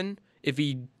happen if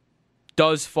he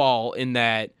does fall in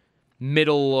that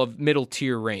middle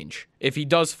tier range. If he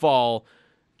does fall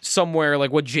somewhere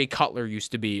like what Jay Cutler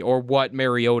used to be, or what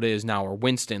Mariota is now, or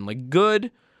Winston. Like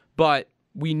good, but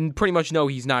we pretty much know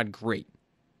he's not great.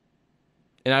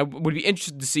 And I would be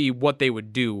interested to see what they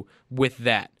would do with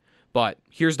that. But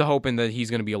here's the hoping that he's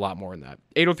going to be a lot more than that.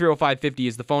 803-0550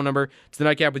 is the phone number. It's the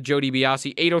Nightcap with Joe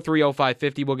DiBiase.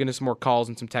 803-0550. We'll get into some more calls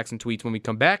and some texts and tweets when we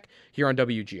come back here on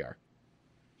WGR.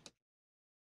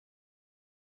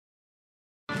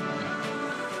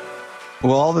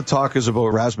 Well, all the talk is about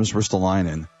Rasmus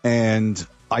Ristolainen, and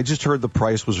I just heard the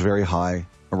price was very high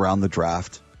around the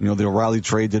draft. You know, the O'Reilly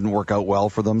trade didn't work out well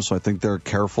for them, so I think they're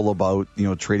careful about,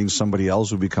 trading somebody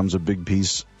else who becomes a big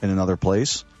piece in another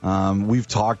place. We've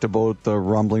talked about the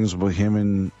rumblings about him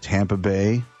in Tampa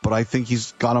Bay, but I think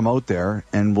he's got him out there,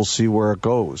 and we'll see where it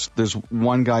goes. There's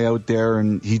one guy out there,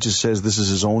 and he just says this is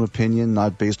his own opinion,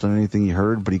 not based on anything he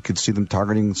heard, but he could see them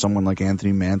targeting someone like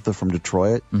Anthony Mantha from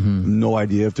Detroit. Mm-hmm. No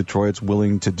idea if Detroit's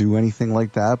willing to do anything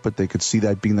like that, but they could see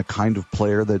that being the kind of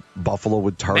player that Buffalo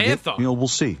would target. Mantha. We'll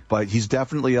see. But he's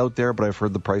definitely out there, but I've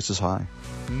heard the price is high.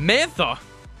 Mantha.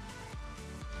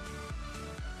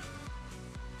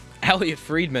 Elliot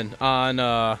Friedman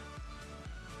on,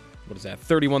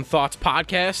 31 Thoughts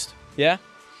podcast? Yeah?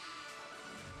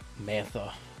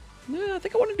 Mantha. Yeah, I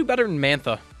think I want to do better than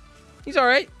Mantha. He's all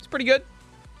right. He's pretty good.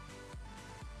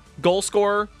 Goal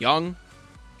scorer, young,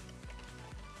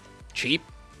 cheap.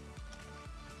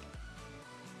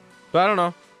 But I don't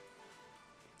know.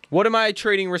 What am I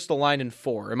trading Ristolainen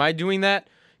for? Am I doing that?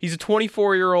 He's a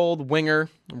 24-year-old winger,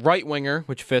 right winger,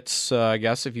 which fits, I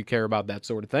guess, if you care about that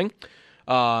sort of thing.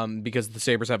 Because the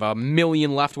Sabres have a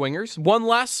million left wingers. One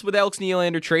less with Alex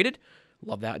Nylander traded.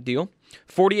 Love that deal.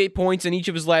 48 points in each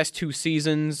of his last 2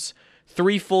 seasons.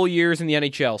 3 full years in the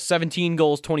NHL. 17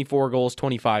 goals, 24 goals,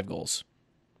 25 goals.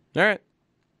 All right.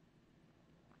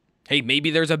 Hey,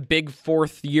 maybe there's a big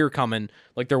 4th year coming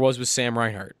like there was with Sam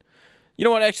Reinhart. You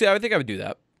know what? Actually, I think I would do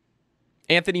that.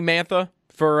 Anthony Mantha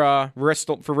for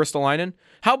Ristolainen.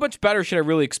 How much better should I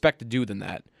really expect to do than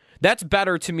that? That's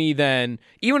better to me than,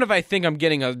 even if I think I'm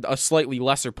getting a slightly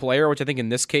lesser player, which I think in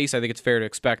this case, I think it's fair to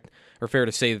expect, or fair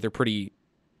to say that they're pretty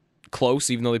close,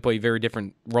 even though they play very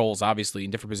different roles, obviously, in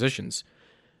different positions.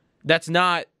 That's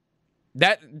not,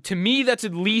 to me, that's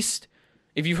at least,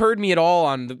 if you've heard me at all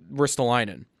on the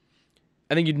Ristolainen,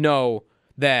 I think you'd know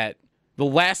that the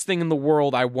last thing in the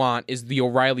world I want is the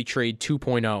O'Reilly trade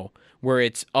 2.0, where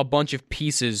it's a bunch of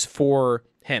pieces for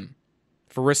him,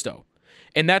 for Risto.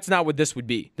 And that's not what this would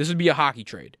be. This would be a hockey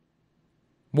trade.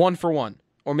 1 for 1.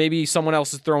 Or maybe someone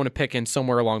else is throwing a pick in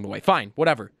somewhere along the way. Fine,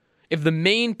 whatever. If the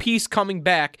main piece coming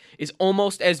back is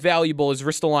almost as valuable as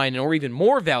Ristolainen, or even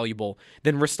more valuable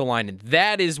than Ristolainen,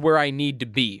 that is where I need to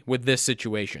be with this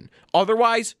situation.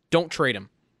 Otherwise, don't trade him.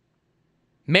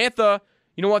 Mantha,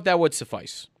 you know what? That would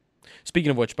suffice.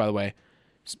 Speaking of which, by the way,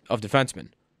 of defensemen,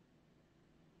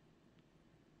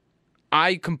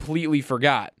 I completely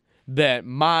forgot that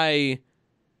my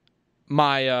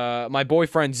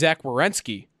boyfriend Zach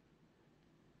Werenski,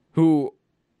 who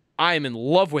I am in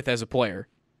love with as a player.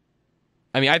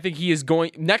 I mean, I think he is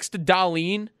going, next to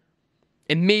Dahlin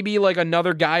and maybe like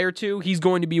another guy or two, he's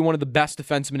going to be one of the best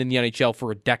defensemen in the NHL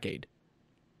for a decade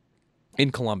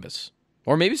in Columbus.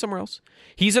 Or maybe somewhere else.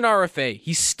 He's an RFA.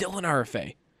 He's still an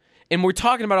RFA. And we're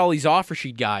talking about all these offer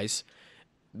sheet guys.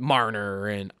 Marner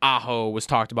and Aho was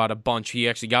talked about a bunch. He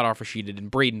actually got offer sheeted, and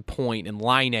Braden Point and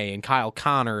Line and Kyle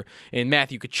Connor and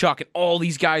Matthew Tkachuk, and all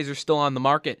these guys are still on the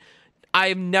market. I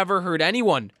have never heard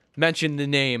anyone mention the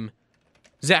name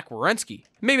Zach Werenski.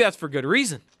 Maybe that's for good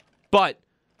reason. But,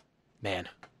 man,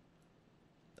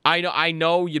 I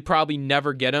know you'd probably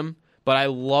never get him, but I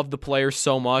love the player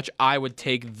so much, I would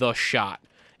take the shot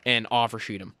and offer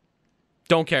sheet him.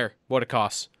 Don't care what it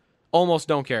costs. Almost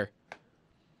don't care.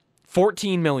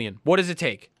 $14 million. What does it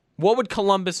take? What would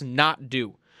Columbus not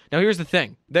do? Now, here's the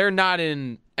thing. They're not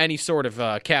in any sort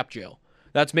of cap jail.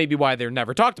 That's maybe why they're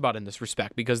never talked about in this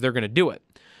respect, because they're going to do it.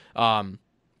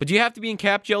 But do you have to be in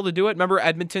cap jail to do it? Remember,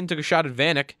 Edmonton took a shot at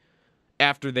Vanek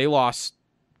after they lost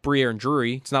Briere and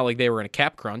Drury. It's not like they were in a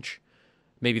cap crunch.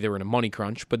 Maybe they were in a money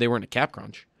crunch, but they weren't in a cap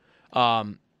crunch.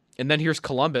 And then here's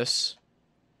Columbus.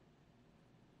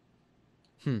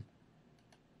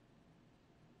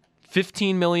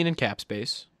 $15 million in cap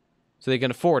space, so they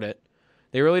can afford it.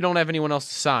 They really don't have anyone else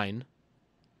to sign.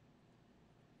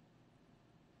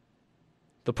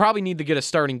 They'll probably need to get a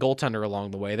starting goaltender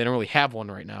along the way. They don't really have one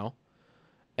right now.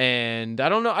 And I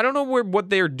don't know what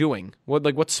they're doing.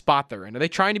 What spot they're in. Are they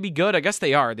trying to be good? I guess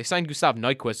they are. They signed Gustav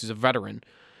Nyquist, who's a veteran.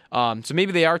 So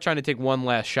maybe they are trying to take one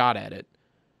last shot at it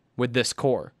with this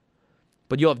core.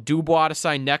 But you'll have Dubois to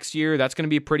sign next year. That's going to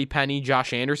be a pretty penny.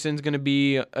 Josh Anderson's going to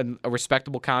be a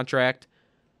respectable contract.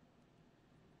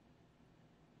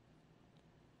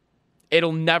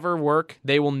 It'll never work.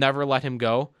 They will never let him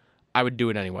go. I would do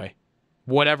it anyway.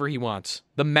 Whatever he wants.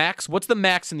 The max? What's the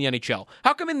max in the NHL?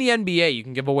 How come in the NBA you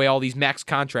can give away all these max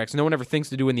contracts no one ever thinks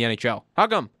to do in the NHL? How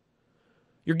come?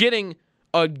 You're getting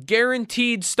a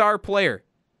guaranteed star player.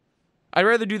 I'd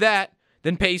rather do that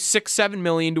than pay $6-7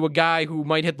 million to a guy who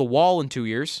might hit the wall in 2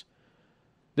 years.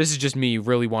 This is just me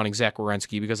really wanting Zach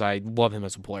Werenski because I love him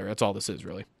as a player. That's all this is,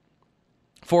 really.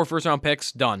 4 first-round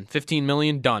picks, done. $15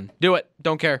 million, done. Do it.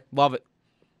 Don't care. Love it.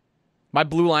 My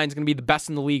blue line's going to be the best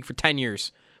in the league for 10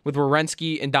 years with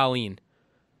Werenski and Dahlin.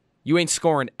 You ain't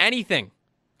scoring anything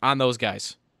on those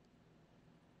guys.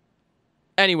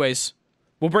 Anyways,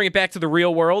 we'll bring it back to the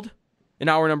real world in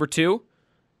hour number 2.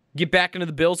 Get back into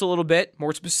the Bills a little bit,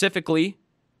 more specifically,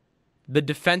 the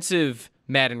defensive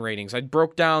Madden ratings. I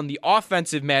broke down the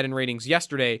offensive Madden ratings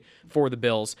yesterday for the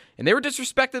Bills, and they were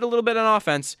disrespected a little bit on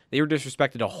offense. They were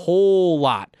disrespected a whole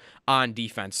lot on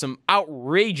defense. Some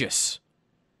outrageous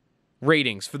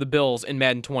ratings for the Bills in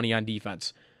Madden 20 on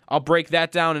defense. I'll break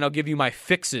that down, and I'll give you my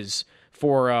fixes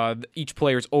for each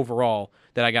player's overall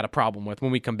that I got a problem with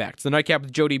when we come back. It's the Nightcap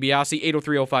with Joe DiBiase.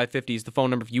 803-0550 is the phone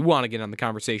number if you want to get on the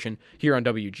conversation here on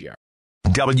WGR.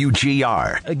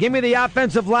 WGR. Give me the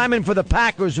offensive lineman for the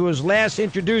Packers who was last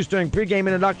introduced during pregame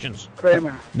introductions.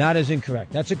 Kramer. Not as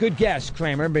incorrect. That's a good guess,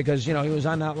 Kramer, because, he was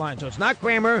on that line. So it's not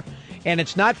Kramer, and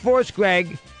it's not Forrest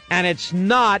Gregg, and it's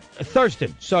not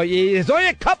Thurston. So there's only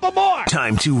a couple more.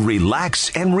 Time to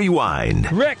relax and rewind.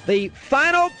 Rick, the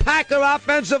final Packer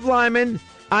offensive lineman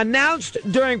announced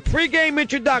during pregame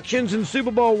introductions in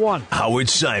Super Bowl I. Howard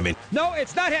Simon. No,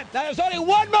 it's not him. There's only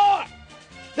one more.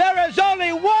 There is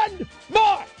only one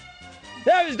more.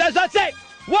 That's it.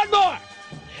 One more.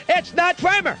 It's not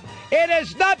Kramer. It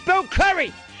is not Bill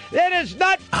Curry. It is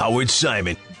not Howard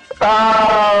Simon.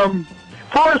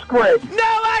 Forrest Gregg. No,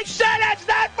 I said it's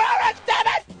not Forrest, damn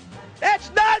it!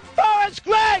 It's not Forrest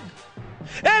Gregg.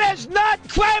 It is not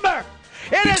Kramer.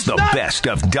 It's the best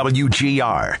of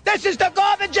WGR. This is the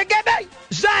garbage you give me.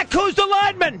 Zach, who's the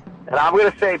lineman? And I'm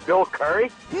going to say Bill Curry.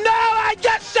 No, I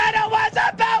just said it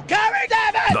wasn't Bill Curry,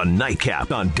 damn it! The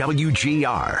Nightcap on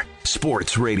WGR.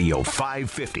 Sports Radio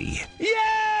 550.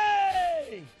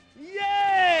 Yay!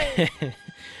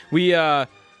 Yay!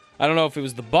 I don't know if it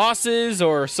was the bosses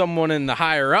or someone in the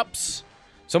higher-ups.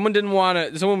 Someone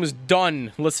was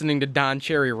done listening to Don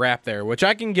Cherry rap there, which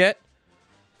I can get.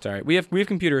 It's all right. We have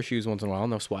computer issues once in a while.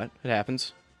 No sweat. It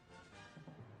happens.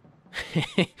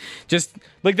 Just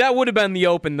like that would have been the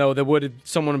open though.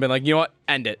 Someone would have been like, you know what?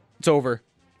 End it. It's over.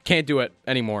 Can't do it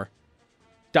anymore.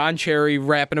 Don Cherry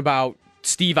rapping about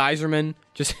Steve Yzerman.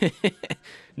 Just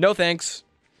no thanks.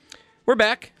 We're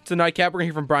back. It's the Nightcap. We're going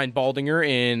to hear from Brian Baldinger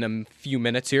in a few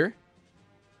minutes here.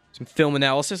 Some film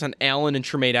analysis on Allen and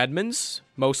Tremaine Edmonds,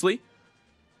 mostly.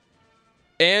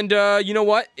 And you know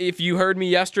what? If you heard me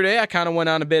yesterday, I kind of went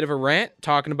on a bit of a rant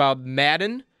talking about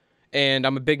Madden. And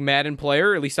I'm a big Madden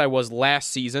player. At least I was last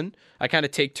season. I kind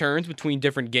of take turns between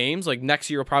different games. Like next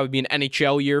year will probably be an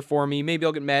NHL year for me. Maybe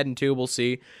I'll get Madden too. We'll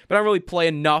see. But I don't really play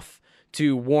enough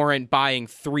to warrant buying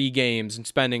 3 games and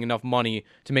spending enough money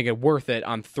to make it worth it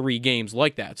on 3 games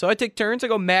like that. So I take turns. I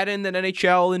go Madden, then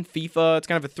NHL, and FIFA. It's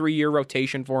kind of a 3-year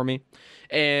rotation for me.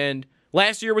 And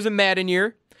last year was a Madden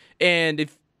year. And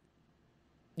if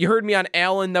you heard me on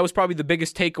Allen, that was probably the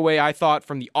biggest takeaway I thought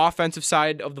from the offensive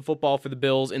side of the football for the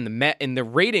Bills in the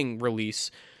rating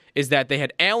release is that they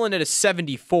had Allen at a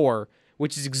 74,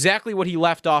 which is exactly what he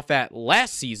left off at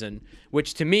last season,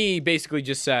 which to me basically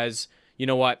just says, you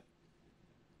know what?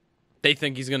 They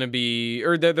think he's going to be,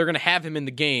 or they're going to have him in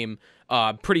the game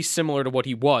pretty similar to what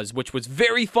he was, which was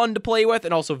very fun to play with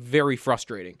and also very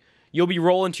frustrating. You'll be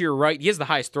rolling to your right. He has the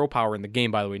highest throw power in the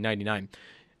game, by the way, 99.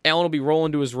 Allen will be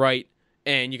rolling to his right,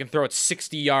 and you can throw it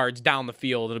 60 yards down the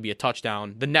field. It'll be a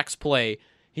touchdown. The next play,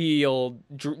 he'll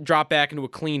drop back into a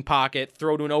clean pocket,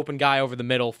 throw to an open guy over the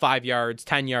middle, 5 yards,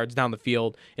 10 yards down the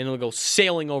field, and it'll go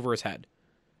sailing over his head.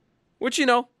 Which,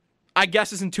 I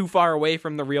guess isn't too far away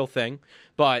from the real thing,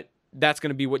 but that's going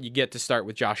to be what you get to start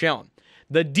with Josh Allen.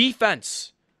 The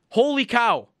defense. Holy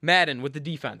cow, Madden with the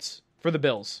defense for the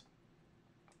Bills.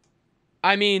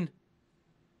 I mean,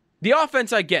 the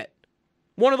offense I get.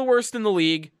 One of the worst in the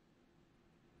league.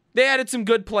 They added some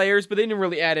good players, but they didn't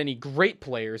really add any great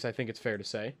players, I think it's fair to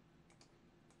say.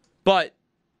 But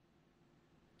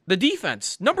the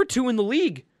defense, number 2 in the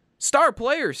league. Star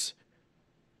players.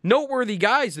 Noteworthy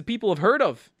guys that people have heard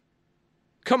of.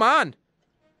 Come on.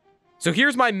 So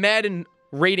here's my Madden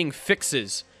rating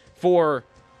fixes for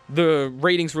the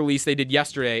ratings release they did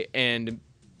yesterday and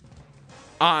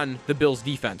on the Bills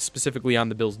defense, specifically on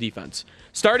the Bills defense.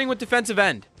 Starting with defensive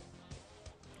end.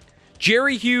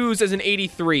 Jerry Hughes as an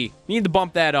 83. You need to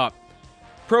bump that up.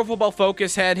 Pro Football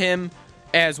Focus had him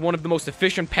as one of the most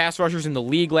efficient pass rushers in the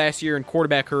league last year in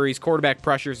quarterback hurries, quarterback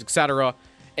pressures, etc.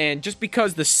 And just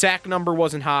because the sack number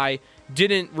wasn't high,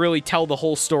 didn't really tell the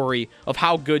whole story of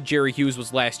how good Jerry Hughes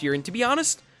was last year. And to be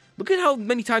honest, look at how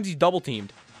many times he's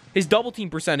double-teamed. His double-team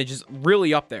percentage is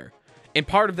really up there. And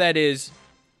part of that is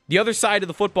the other side of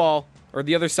the football, or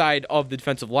the other side of the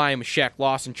defensive line with Shaq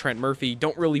Lawson, Trent Murphy,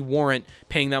 don't really warrant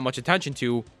paying that much attention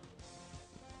to.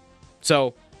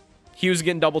 So, Hughes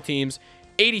getting double teams.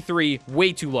 83,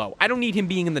 way too low. I don't need him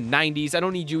being in the 90s. I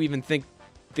don't need you even think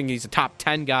he's a top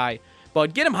 10 guy.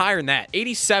 But get him higher than that.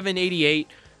 87, 88.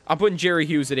 I'm putting Jerry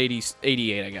Hughes at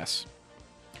 88, I guess.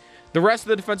 The rest of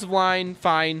the defensive line,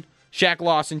 fine. Shaq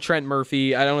Lawson, Trent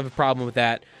Murphy, I don't have a problem with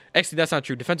that. Actually, that's not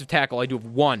true. Defensive tackle, I do have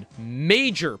one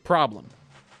major problem.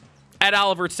 Ed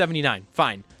Oliver at 79,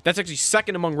 fine. That's actually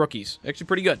second among rookies. Actually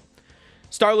pretty good.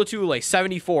 Star Lotulelei,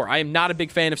 74. I am not a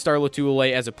big fan of Star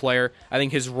Lotulelei as a player. I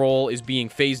think his role is being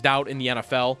phased out in the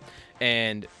NFL,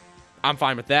 and I'm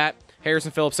fine with that.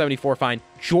 Harrison Phillips, 74, fine.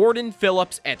 Jordan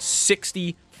Phillips at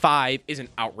 65 is an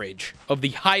outrage of the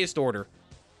highest order.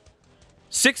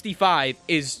 65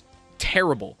 is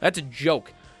terrible. That's a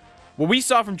joke. What we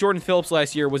saw from Jordan Phillips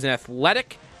last year was an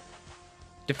athletic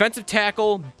defensive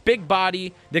tackle, big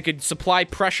body that could supply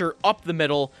pressure up the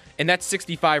middle, and that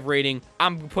 65 rating,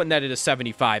 I'm putting that at a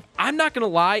 75. I'm not going to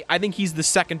lie, I think he's the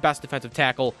second best defensive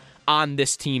tackle on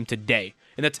this team today.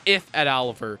 And that's if Ed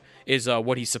Oliver is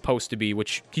what he's supposed to be,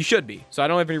 which he should be. So I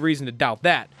don't have any reason to doubt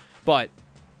that. But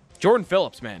Jordan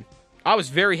Phillips, man, I was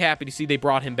very happy to see they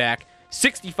brought him back.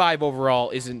 65 overall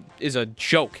is a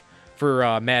joke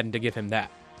for Madden to give him that.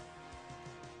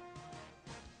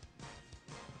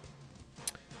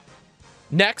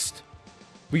 Next,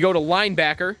 we go to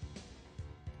linebacker.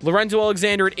 Lorenzo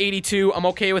Alexander at 82. I'm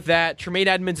okay with that. Tremaine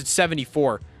Edmonds at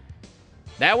 74.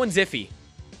 That one's iffy.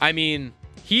 I mean,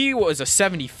 he was a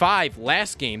 75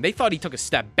 last game. They thought he took a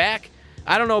step back.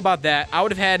 I don't know about that. I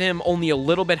would have had him only a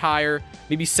little bit higher,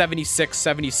 maybe 76,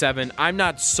 77. I'm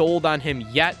not sold on him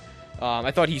yet.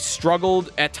 I thought he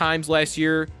struggled at times last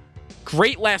year.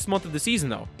 Great last month of the season,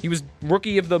 though. He was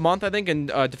Rookie of the Month, I think, and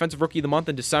Defensive Rookie of the Month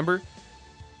in December.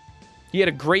 He had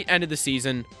a great end of the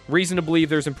season. Reason to believe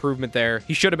there's improvement there.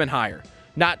 He should have been higher.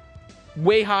 Not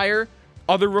way higher.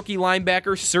 Other rookie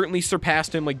linebackers certainly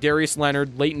surpassed him, like Darius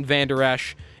Leonard, Leighton Vander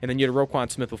Esch, and then you had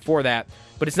Roquan Smith before that.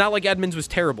 But it's not like Edmonds was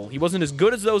terrible. He wasn't as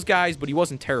good as those guys, but he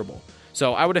wasn't terrible.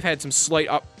 So I would have had some slight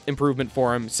up improvement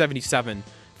for him. 77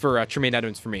 for Tremaine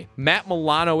Edmonds for me. Matt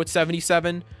Milano at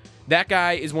 77. That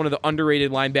guy is one of the underrated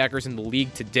linebackers in the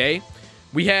league today.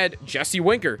 We had Jesse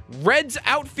Winker, Reds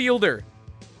outfielder.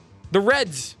 The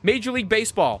Reds, Major League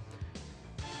Baseball.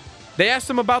 They asked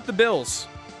him about the Bills.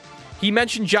 He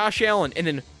mentioned Josh Allen, and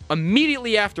then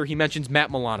immediately after, he mentions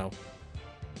Matt Milano.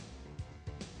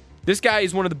 This guy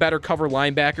is one of the better cover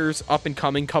linebackers,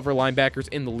 up-and-coming cover linebackers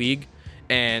in the league,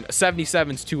 and a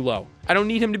 77 is too low. I don't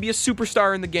need him to be a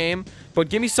superstar in the game, but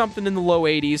give me something in the low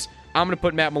 80s. I'm going to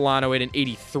put Matt Milano at an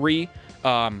 83,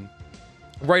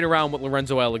 right around what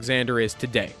Lorenzo Alexander is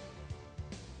today.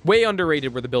 Way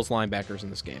underrated were the Bills linebackers in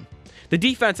this game. The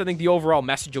defense, I think the overall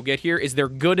message you'll get here is they're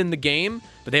good in the game,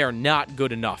 but they are not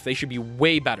good enough. They should be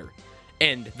way better.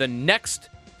 And the next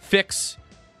fix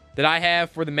that I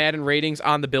have for the Madden ratings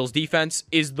on the Bills defense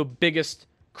is the biggest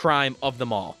crime of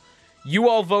them all. You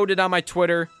all voted on my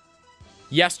Twitter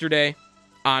yesterday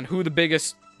on who the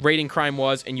biggest rating crime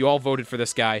was, and you all voted for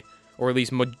this guy, or at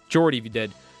least majority of you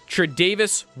did.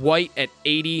 Tre'Davious White at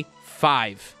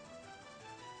 85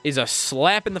 is a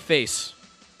slap in the face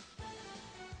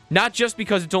Not just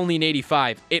because it's only an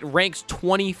 85. It ranks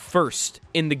 21st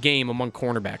in the game among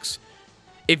cornerbacks.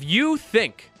 If you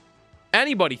think,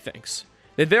 anybody thinks,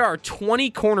 that there are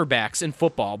 20 cornerbacks in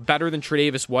football better than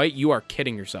Tre'Davious White, you are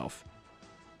kidding yourself.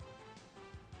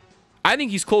 I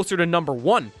think he's closer to number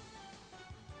 1.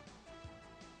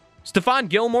 Stephon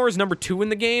Gilmore is number 2 in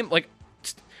the game. Like,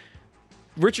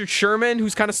 Richard Sherman,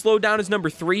 who's kind of slowed down, is number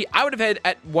 3. I would have had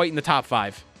at White in the top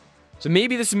 5. So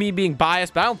maybe this is me being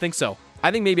biased, but I don't think so. I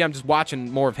think maybe I'm just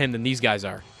watching more of him than these guys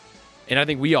are. And I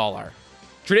think we all are.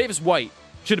 Tre'Davious White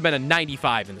should have been a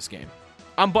 95 in this game.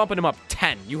 I'm bumping him up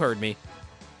 10. You heard me.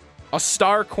 A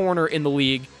star corner in the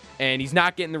league, and he's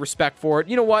not getting the respect for it.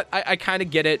 You know what? I kind of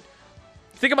get it.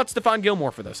 Think about Stephon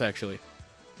Gilmore for this, actually.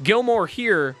 Gilmore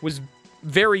here was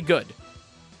very good.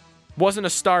 Wasn't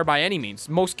a star by any means.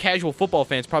 Most casual football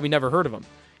fans probably never heard of him.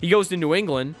 He goes to New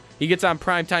England. He gets on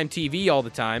primetime TV all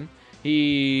the time.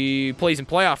 He plays in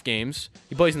playoff games.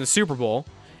 He plays in the Super Bowl.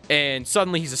 And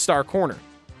suddenly he's a star corner.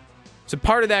 So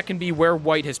part of that can be where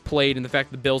White has played and the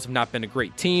fact that the Bills have not been a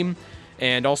great team.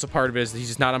 And also part of it is that he's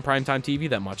just not on primetime TV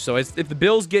that much. So if the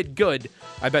Bills get good,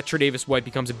 I bet Tre'Davious White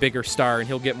becomes a bigger star and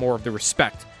he'll get more of the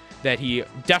respect that he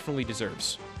definitely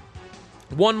deserves.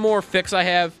 One more fix I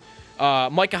have.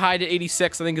 Micah Hyde at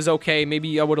 86 I think is okay.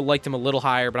 Maybe I would have liked him a little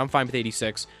higher, but I'm fine with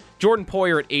 86. Jordan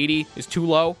Poyer at 80 is too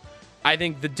low. I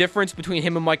think the difference between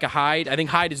him and Micah Hyde, I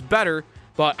think Hyde is better,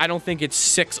 but I don't think it's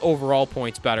 6 overall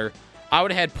points better. I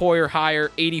would have had Poyer higher.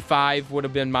 85 would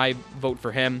have been my vote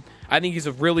for him. I think he's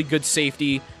a really good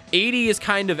safety. 80 is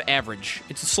kind of average.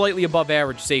 It's a slightly above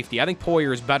average safety. I think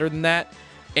Poyer is better than that.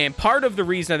 And part of the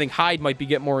reason I think Hyde might be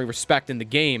getting more respect in the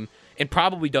game, and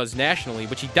probably does nationally,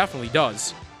 which he definitely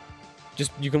does.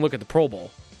 Just, you can look at the Pro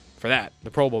Bowl for that,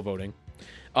 the Pro Bowl voting.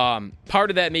 Part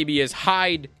of that maybe is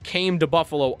Hyde came to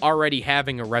Buffalo already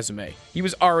having a resume. He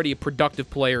was already a productive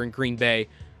player in Green Bay.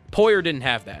 Poyer didn't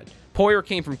have that. Poyer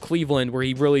came from Cleveland where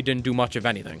he really didn't do much of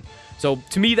anything. So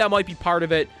to me, that might be part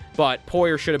of it, but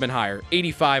Poyer should have been higher.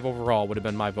 85 overall would have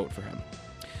been my vote for him.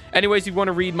 Anyways, if you want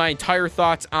to read my entire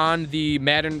thoughts on the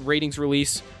Madden ratings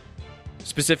release,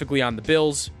 specifically on the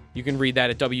Bills, you can read that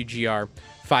at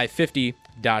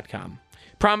WGR550.com.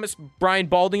 Promise Brian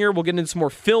Baldinger will get into some more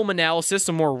film analysis,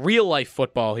 some more real-life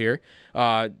football here.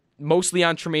 Mostly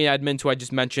on Tremaine Edmonds, who I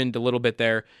just mentioned a little bit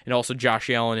there, and also Josh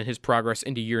Allen and his progress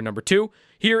into year number 2.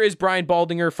 Here is Brian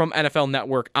Baldinger from NFL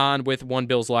Network on with One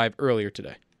Bills Live earlier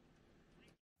today.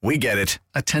 We get it.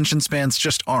 Attention spans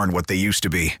just aren't what they used to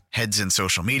be. Heads in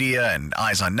social media and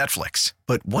eyes on Netflix.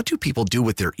 But what do people do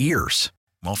with their ears?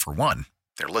 Well, for one,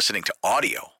 they're listening to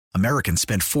audio. Americans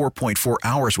spend 4.4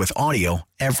 hours with audio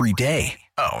every day.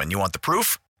 Oh, and you want the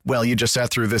proof? Well, you just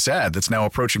sat through this ad that's now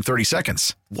approaching 30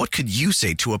 seconds. What could you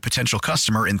say to a potential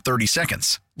customer in 30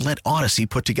 seconds? Let Odyssey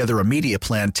put together a media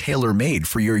plan tailor-made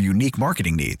for your unique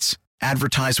marketing needs.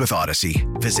 Advertise with Odyssey.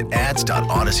 Visit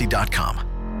ads.odyssey.com.